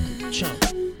the record, Chunk,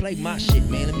 play my shit,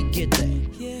 man, let me get that.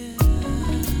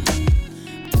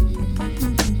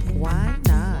 Why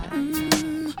not?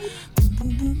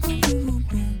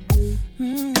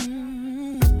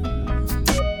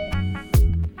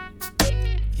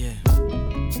 Yeah.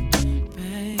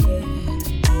 Baby,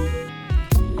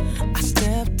 I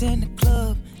stepped in the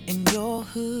club in your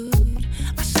hood.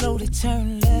 I slowly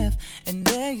turned left and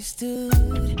there you stood.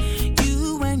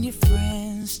 You and your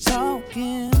friends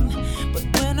talking, but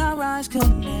when our eyes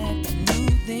connect, I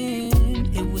knew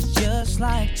then it was just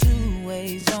like two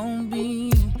ways on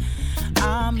beam.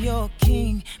 I'm your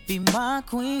king, be my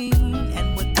queen,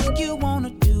 and what do you wanna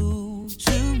do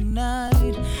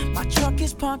tonight? My truck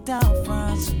is parked out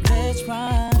front, so let's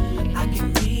ride. I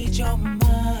can read your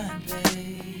mind,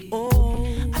 babe. Oh,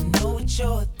 I know what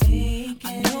you're thinking.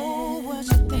 I know what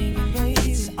you're thinking, babe.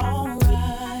 It's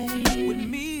alright with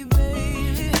me,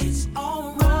 baby. It's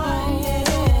alright,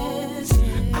 yes.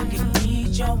 I can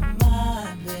read your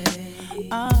mind, babe.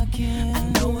 I can. I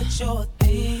know what you're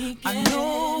thinking. I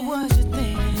know what you're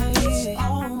thinking, babe. It's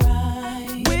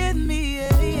alright with me,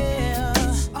 yeah.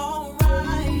 It's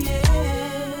alright,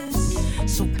 yes.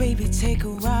 So baby, take a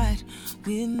ride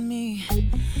with me,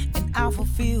 and I'll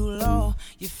fulfill all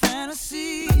your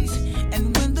fantasies.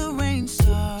 And when the rain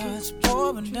starts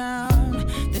pouring down,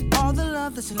 then all the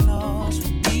love that's lost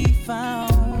will be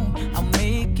found. I'll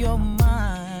make your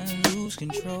mind lose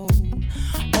control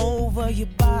over your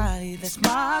body, that's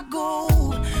my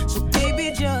goal. So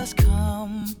baby, just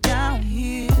come down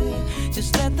here,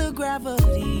 just let the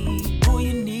gravity pull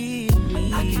you near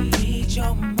me. I can read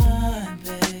your mind,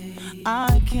 babe.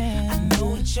 I can. I know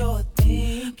what you're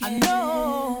thinking. I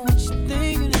know what you're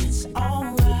thinking. It's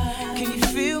alright. Can you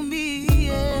feel me?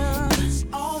 Yeah. It's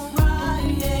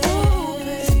alright, yeah. Ooh,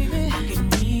 baby, I can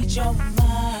read your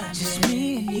mind. Just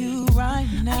me and you right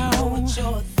now. I know what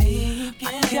you're thinking.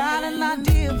 I got an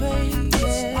idea, baby.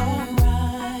 It's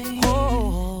alright.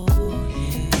 Oh,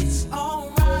 yeah. It's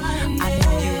alright. I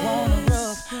know you wanna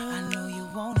rub. I know you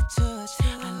wanna touch. I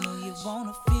know you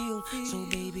wanna feel. So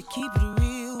baby, keep it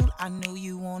real. I know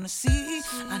you wanna see,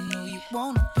 I know you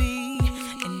wanna be.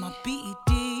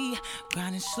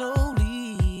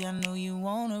 I know you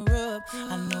wanna rub,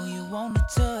 I know you wanna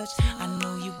touch, I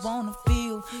know you wanna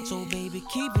feel. So baby,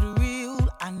 keep it real.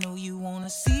 I know you wanna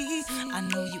see, I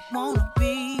know you wanna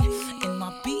be in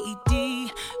my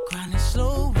PED, grinding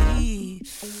slowly.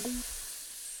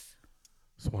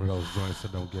 It's one of those joints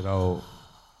that don't get old.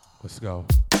 Let's go.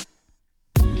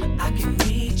 I can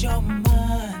read your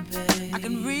mind, babe. I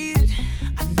can read it.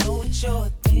 I know what you're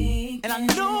thinking, and I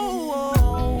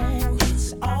know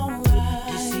it's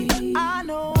alright. You see, I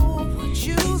know what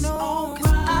you know,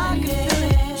 'cause I can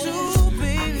feel it too,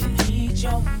 baby. I can read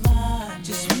your mind,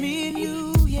 just me and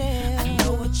you, yeah. I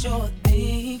know what you're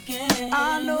thinking.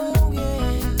 I know,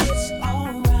 yeah. It's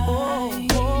alright.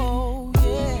 Oh,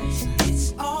 yes. It's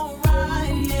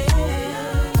alright,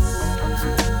 yeah.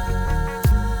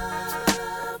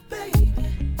 Baby,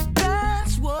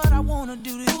 that's what I wanna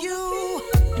do to you.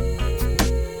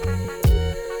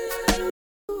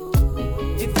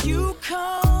 If you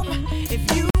come,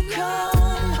 baby.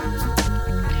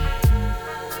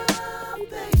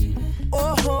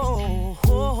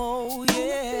 Oh,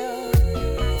 yeah.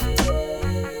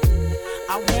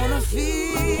 I wanna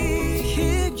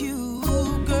feel you,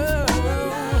 girl.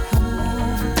 Come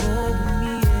on, go with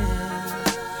me,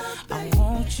 yeah. I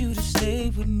want you to stay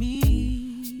with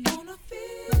me. Wanna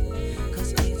feel,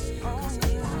 'cause it's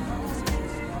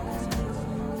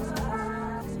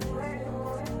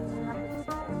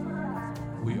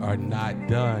We are not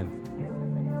done.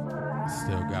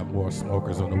 Still got more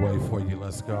smokers on the way for you.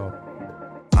 Let's go.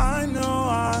 I know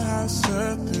I have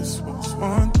said this was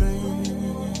one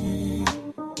thing.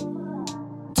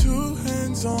 Two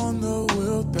hands on the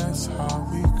wheel, that's how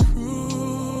we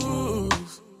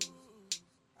cruise.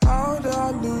 How'd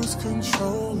I lose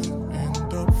control and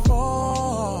end up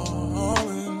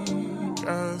falling?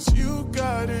 'Cause you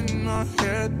got in my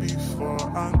head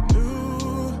before I knew.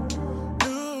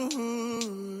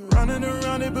 Running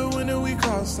around it, but when did we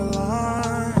cross the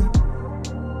line?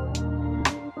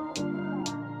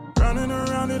 Running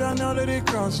around it, I know that it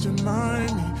crossed your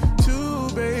mind. Me too,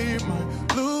 babe,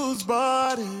 might lose,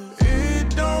 but if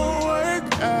it don't work,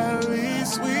 at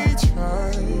least we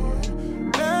tried.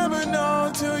 Never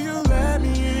know till you let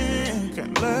me in.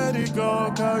 Can't let it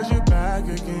go, 'cause you're back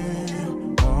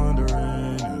again.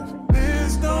 Wondering if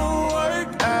this don't work,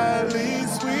 at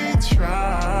least we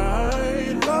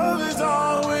tried. Love is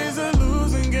always a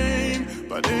losing game,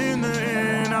 but in the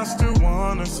end, I still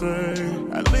wanna say,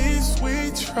 at least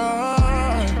we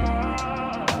tried.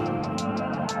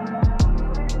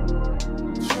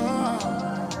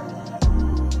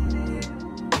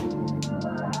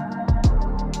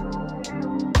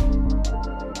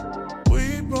 We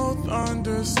both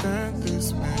understand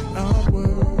this may not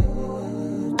work.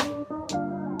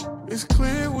 It's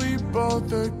clear we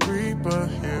both agree, but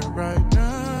here right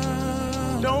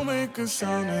now, don't make a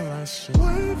sound unless you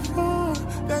wait for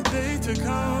that day to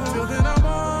come. Till then I'm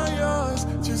all yours,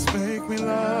 just make me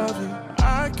love you.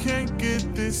 I can't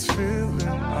get this feeling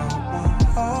out my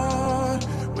heart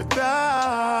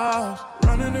without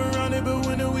running around it, but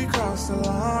when do we cross the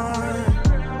line?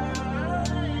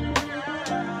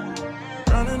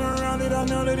 Running around it, I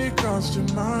know that it crossed your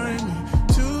mind. Me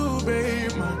too,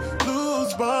 babe, might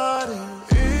lose, but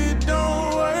if it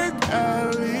don't work,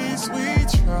 at least we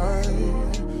tried.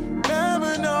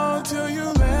 Never know till you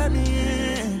let me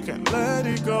in. Can't let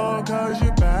it go, 'cause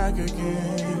you're back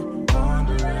again.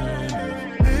 Wondering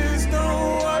if this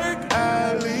don't work,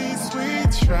 at least we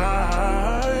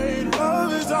tried.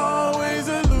 Love is always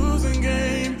a losing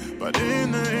game, but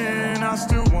in the end, I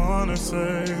still wanna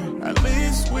say, at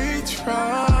least we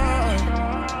tried.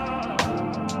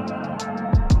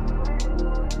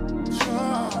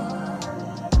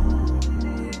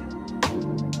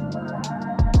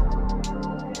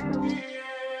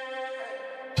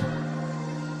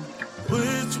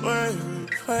 Which way we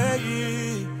play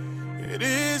it, it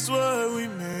is what we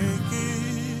make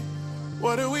it.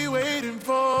 What are we waiting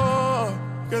for?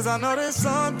 'Cause I know there's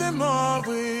something more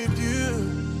with you.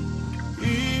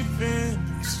 Even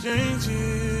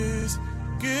exchanges,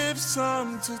 give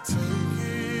some to take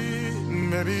it.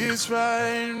 Maybe it's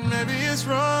right, maybe it's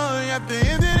wrong. At the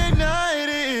end of the night,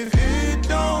 if it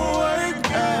don't work,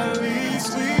 at least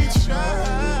we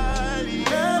tried.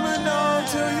 Never know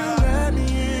till you let me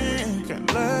in. Can't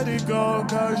let it go,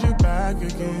 'cause you're back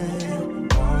again.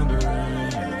 Wondering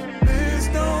if this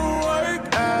don't work,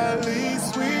 at least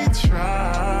we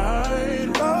tried.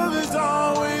 Love is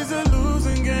always a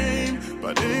losing game,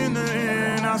 but in the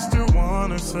end, I still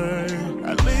wanna say,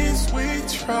 at least we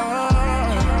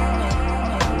tried.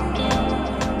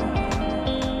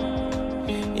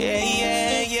 Yeah,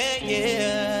 yeah, yeah, yeah.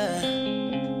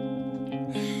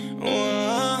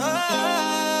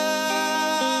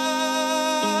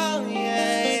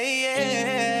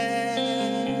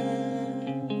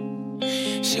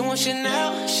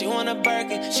 Chanel, she want a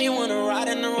Birkin. She wanna ride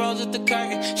in the rose with the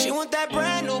curtain. She want that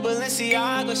brand new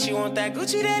Balenciaga. She want that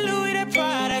Gucci, that Louis, that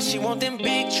Prada. She want them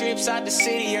big trips out the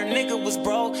city. Her nigga was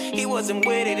broke, he wasn't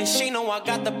with it. And she know I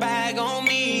got the bag on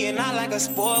me. And I like a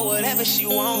spoil, whatever she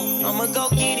want. I'ma go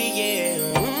get it,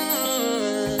 yeah.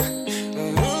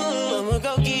 I'ma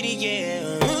go get it,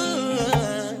 yeah.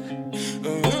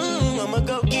 I'ma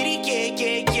go get it, yeah,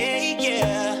 yeah, yeah,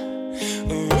 yeah.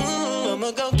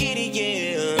 I'ma go get it, yeah.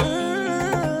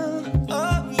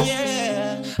 Oh,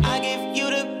 yeah. I give you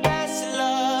the best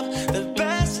love, the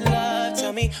best love.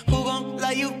 Tell me who gon'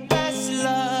 love you best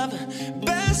love,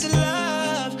 best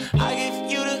love. I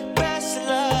give you the best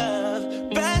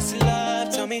love, best love.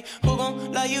 Tell me who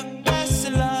gon' love you best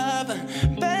love,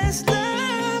 best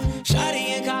love.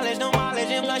 Shawty in college, no mileage,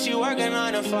 and plus she working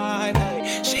 9 to 5.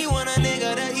 Hey, she want a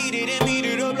nigga to eat it and beat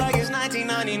it up like it's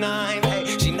 1999.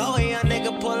 Hey, she know a young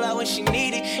nigga pull out when she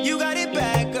need it. You got it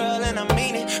back, girl, and I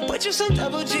mean it. Put you some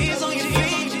double G's on your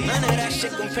feet. None of that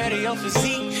shit compared to your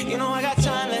physique. You know I got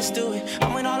time, let's do it.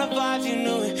 I'm with all the vibes, you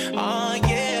knew it. Oh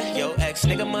yeah, yo ex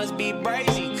nigga must be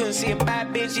brazy. Couldn't see a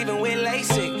bad bitch even with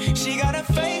LASIK. She got a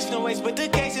face, no waste, but the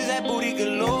cases that booty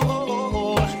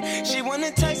galore. She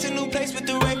wanna taste a new place with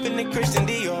the rape and the Christian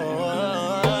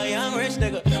Dior. Young rich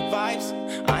nigga, vibes.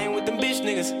 I ain't with them bitch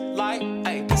niggas. Like,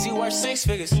 ayy, pussy worth 6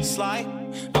 figures. Slide,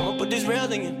 I'ma put this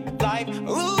real in your life.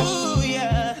 Ooh,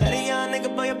 yeah. Let a young nigga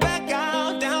blow your back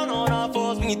out. Down on all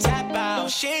fours when you tap out.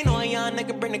 She ain't no young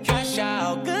nigga, bring the cash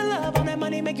out. Good love on that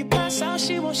money, make you pass out.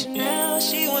 She want Chanel,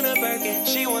 she want a Birkin.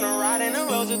 She wanna ride in the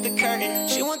rose with the curtain.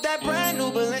 She want that brand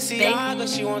new Balenciaga.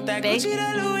 She want that Gucci,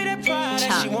 that Louis, that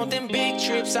Prada. She want them big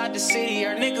trips out the city.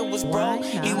 Her nigga was broke,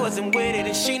 he wasn't with it.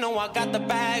 And she know I got the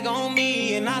bag on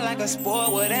me. And I like a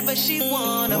spoil, whatever she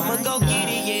want. I'ma go get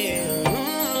it, yeah.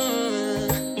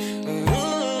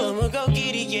 I'ma go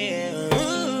get it, yeah.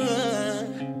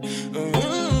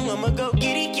 I'ma go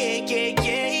get it, yeah, yeah,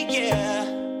 yeah, yeah.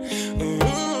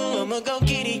 I'ma go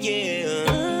get it, yeah.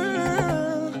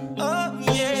 Oh,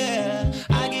 yeah.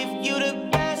 I give you the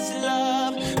best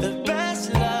love, the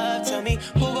best love. Tell me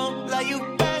who gon' love you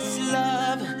best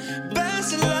love,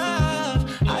 best love.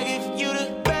 I give you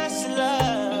the best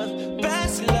love,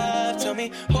 best love. Tell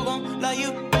me who gon' love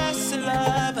you best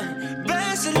love,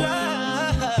 best love.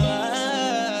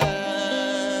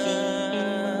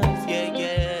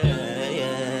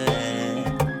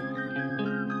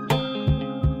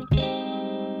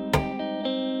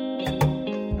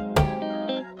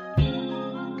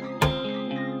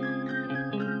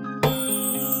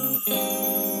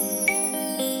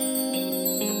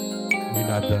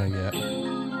 Not done yet.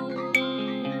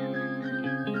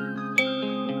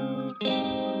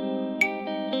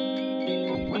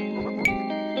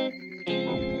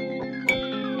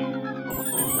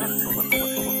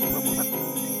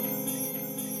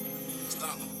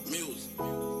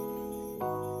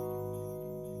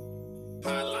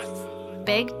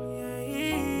 Big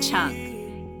Chunk.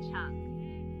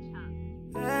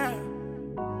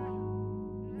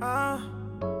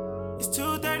 It's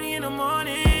 2:30 in the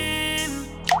morning.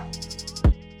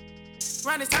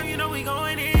 Around this time, you know we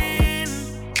going in.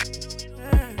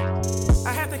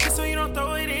 I have to kiss so you don't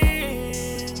throw it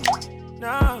in.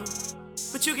 No,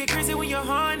 but you get crazy when you're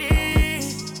horny.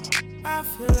 I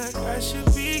feel like I should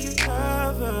be your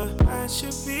lover. I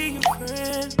should be your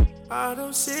friend. All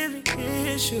those silly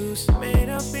issues made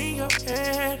up in your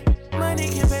head. Money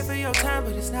can pay for your time,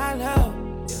 but it's not love.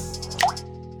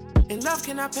 And love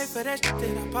cannot pay for that shit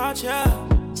that I bought you.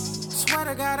 Swear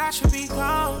to God, I should be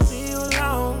gone, leave you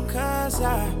alone. Cause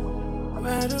I'd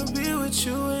rather be with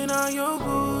you and all your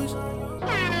booze.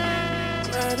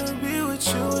 Rather be with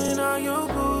you and all your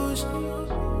booze.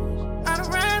 I'd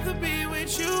rather be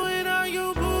with you and all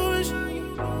your booze.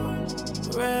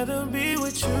 Rather be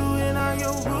with you and all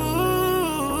your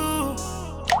booze.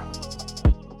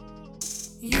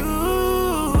 You,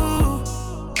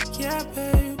 yeah,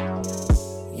 babe.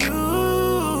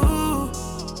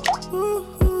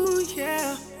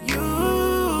 Yeah, you,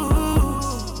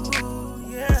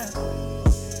 yeah.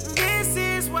 This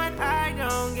is what I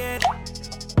don't get.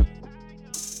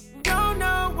 Don't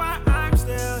know why I'm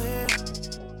still here.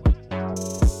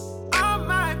 All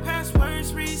my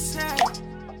passwords reset.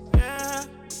 Yeah,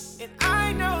 and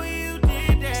I know you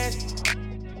did that.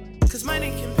 Cause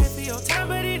money can pay for your time,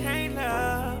 but it ain't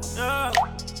love. No,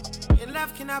 and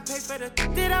love cannot pay for the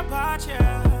that I bought you.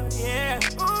 Yeah.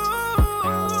 Ooh,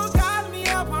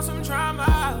 on some drama,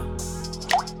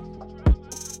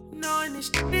 knowing this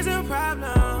shit is a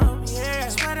problem, yeah.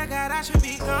 Swear to God I should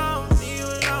be gone, leave you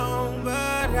alone,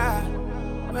 but I'd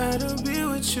rather be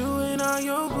with you and all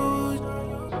your booze.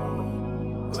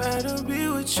 rather be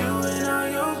with you and all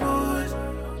your boys.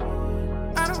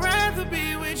 I'd rather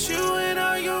be with you and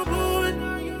all your boys.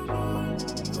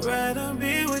 Rather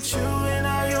be with you and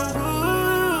all your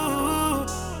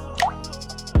boys.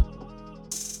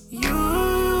 You,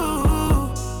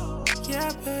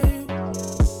 yeah, babe.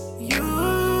 You,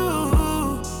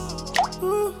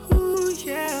 ooh,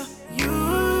 yeah. You,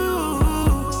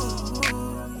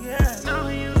 yeah. Know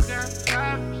you got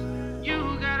problems. You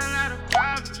got a lot of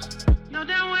problems. Know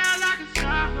damn well I can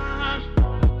solve them.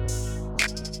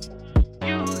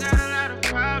 You got a lot of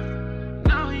problems.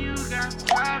 Know you got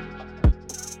problems.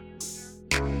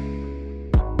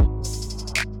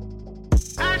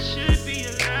 I should be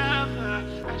a lover.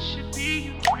 I should be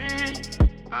your friend.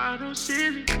 All those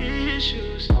silly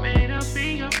issues made up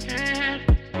in your head.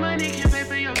 Money can pay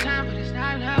for your time, but it's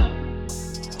not love.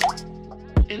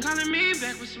 And calling me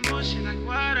back with some bullshit like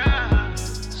water.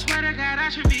 Swear to God I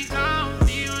should be gone,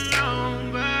 leave you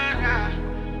alone, but I'd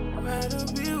rather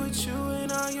be with you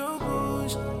and all your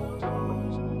boys.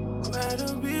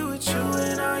 Rather be with you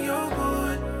and all your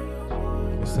boys.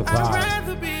 It's a I'd vibe.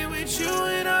 rather be with you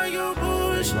and all your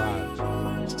boys.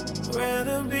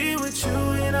 Rather be with you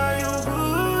and all your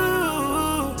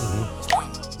boys.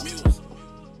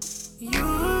 You.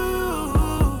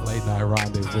 Late night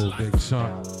rendezvous, Big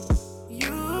Sean.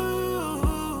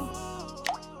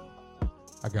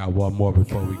 I got one more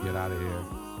before we get out of here.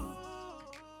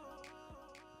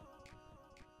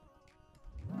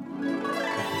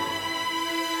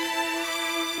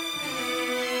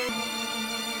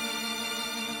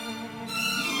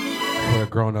 For the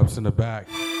grown-ups in the back.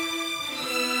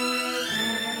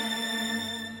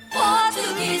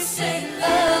 Portuguese say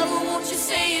love, won't you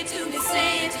say it to me,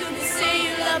 say it to me, say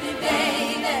you love me,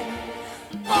 baby.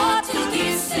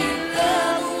 Portuguese say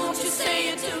love, won't you say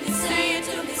it to me, say it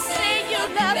to me, say you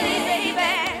love me,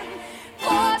 baby.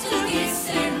 Portuguese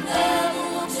say love,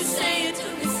 won't you say it to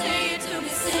me, say it to me,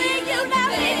 say you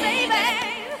love me, baby.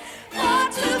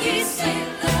 Portuguese say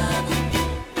love.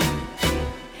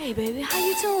 Hey baby, how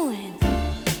you doing?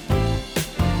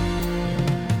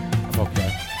 I'm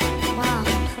okay. Wow.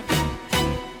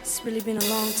 It's really been a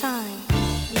long time,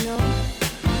 you know?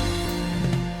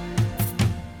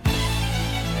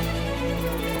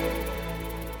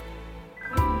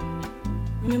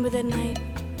 Remember that night?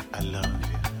 I love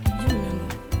you. You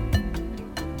remember?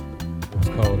 It was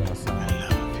cold outside. I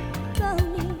love you. Love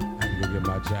me. I had to go get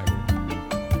my jacket.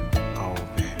 Oh,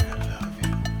 baby, I love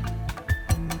you.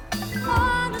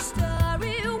 On a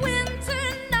starry winter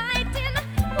night in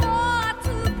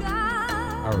Portugal,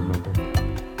 I remember.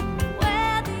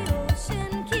 where the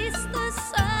ocean kissed the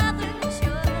southern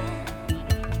shore.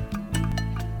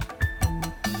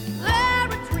 There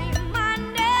a dream I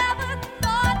never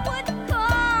thought would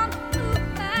come to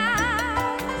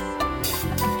pass.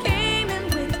 Came and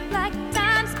went like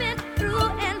time spent through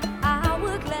an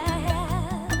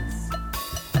hourglass.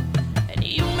 And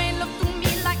you may look to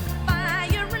me like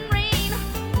fire and rain.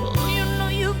 Oh, you know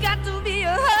you got to be a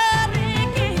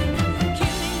hurricane,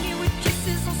 killing me with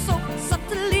kisses oh so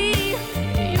subtly.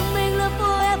 You make love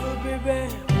forever, baby.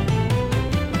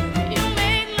 You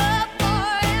make love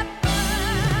forever.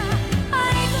 I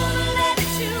ain't gonna let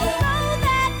you go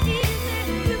that easy.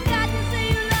 You got to say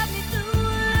you love me too.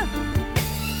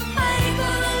 I ain't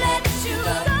gonna let you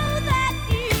go that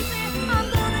easy. I'm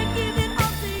gonna give it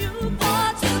all to you.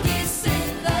 Portuguese say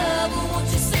love, won't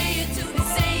you say it to me,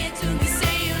 say it to me,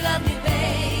 say you love me,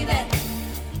 baby.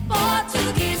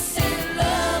 Portuguese say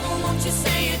love, won't you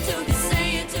say it to me, say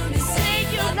it to me, say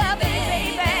you love me,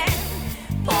 baby.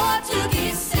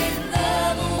 Portuguese say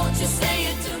love, won't you say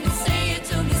it to me, say it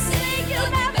to me, say you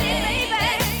love me, baby.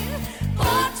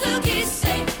 Portuguese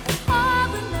say all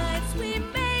the nights we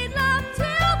made love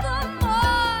till the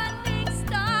morning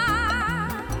star.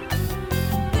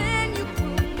 Then you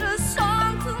crooned a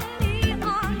song to me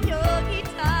on your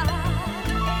guitar.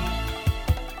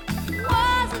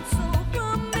 Was it so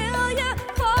familiar,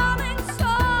 calling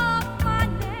soft my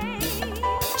name?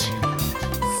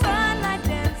 Sunlight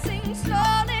dancing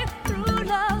slowly through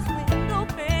love's window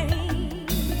pane.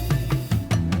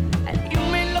 And you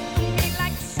may look to me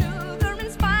like sugar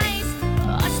and spice.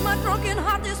 Hush my broken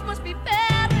heart, this must be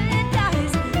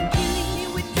paradise. Killing me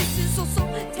with kisses oh so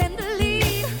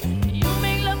tenderly. You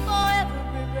make love forever,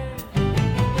 baby.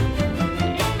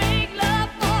 You make love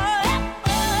forever.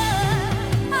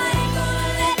 I ain't gonna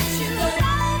let you go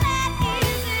that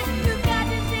easy. You got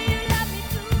to say you love me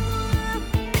too.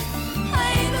 I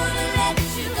ain't gonna let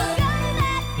you go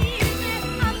that easy.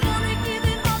 I'm gonna give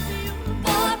it all to you.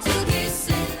 Portuguese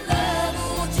say love,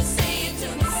 won't you say it to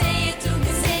me, say it to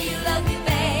me, say you love me,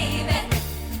 baby.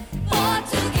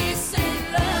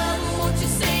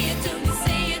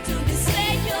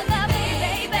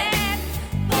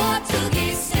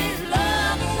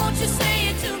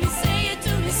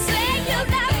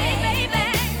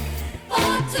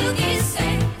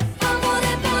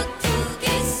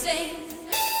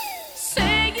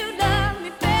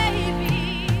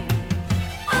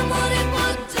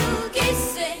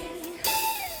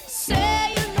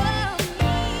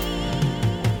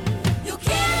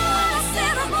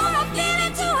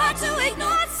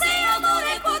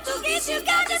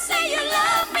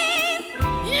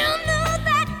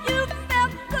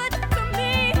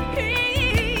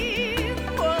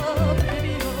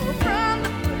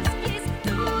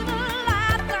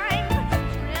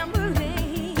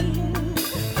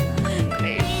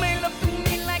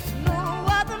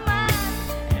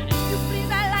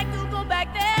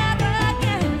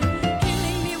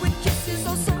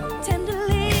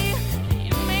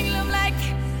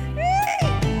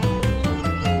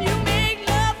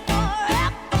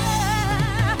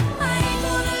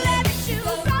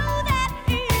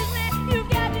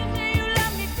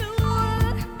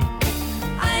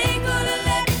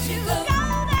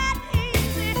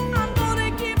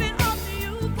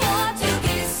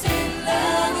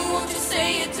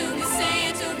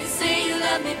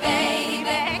 love me,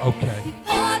 baby. Okay.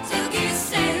 Portuguese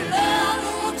say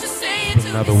love, won't you say it It's to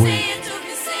another me, week. say it to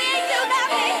me, say it to me,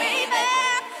 baby.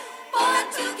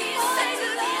 Portuguese say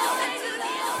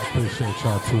love. Appreciate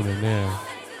y'all tuning in.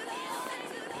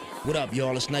 What up,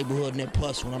 y'all? It's Neighborhood Net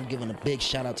Plus when I'm giving a big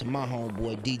shout out to my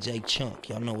homeboy DJ Chunk.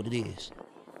 Y'all know what it is.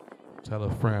 Tell a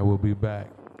friend we'll be back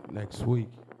next week.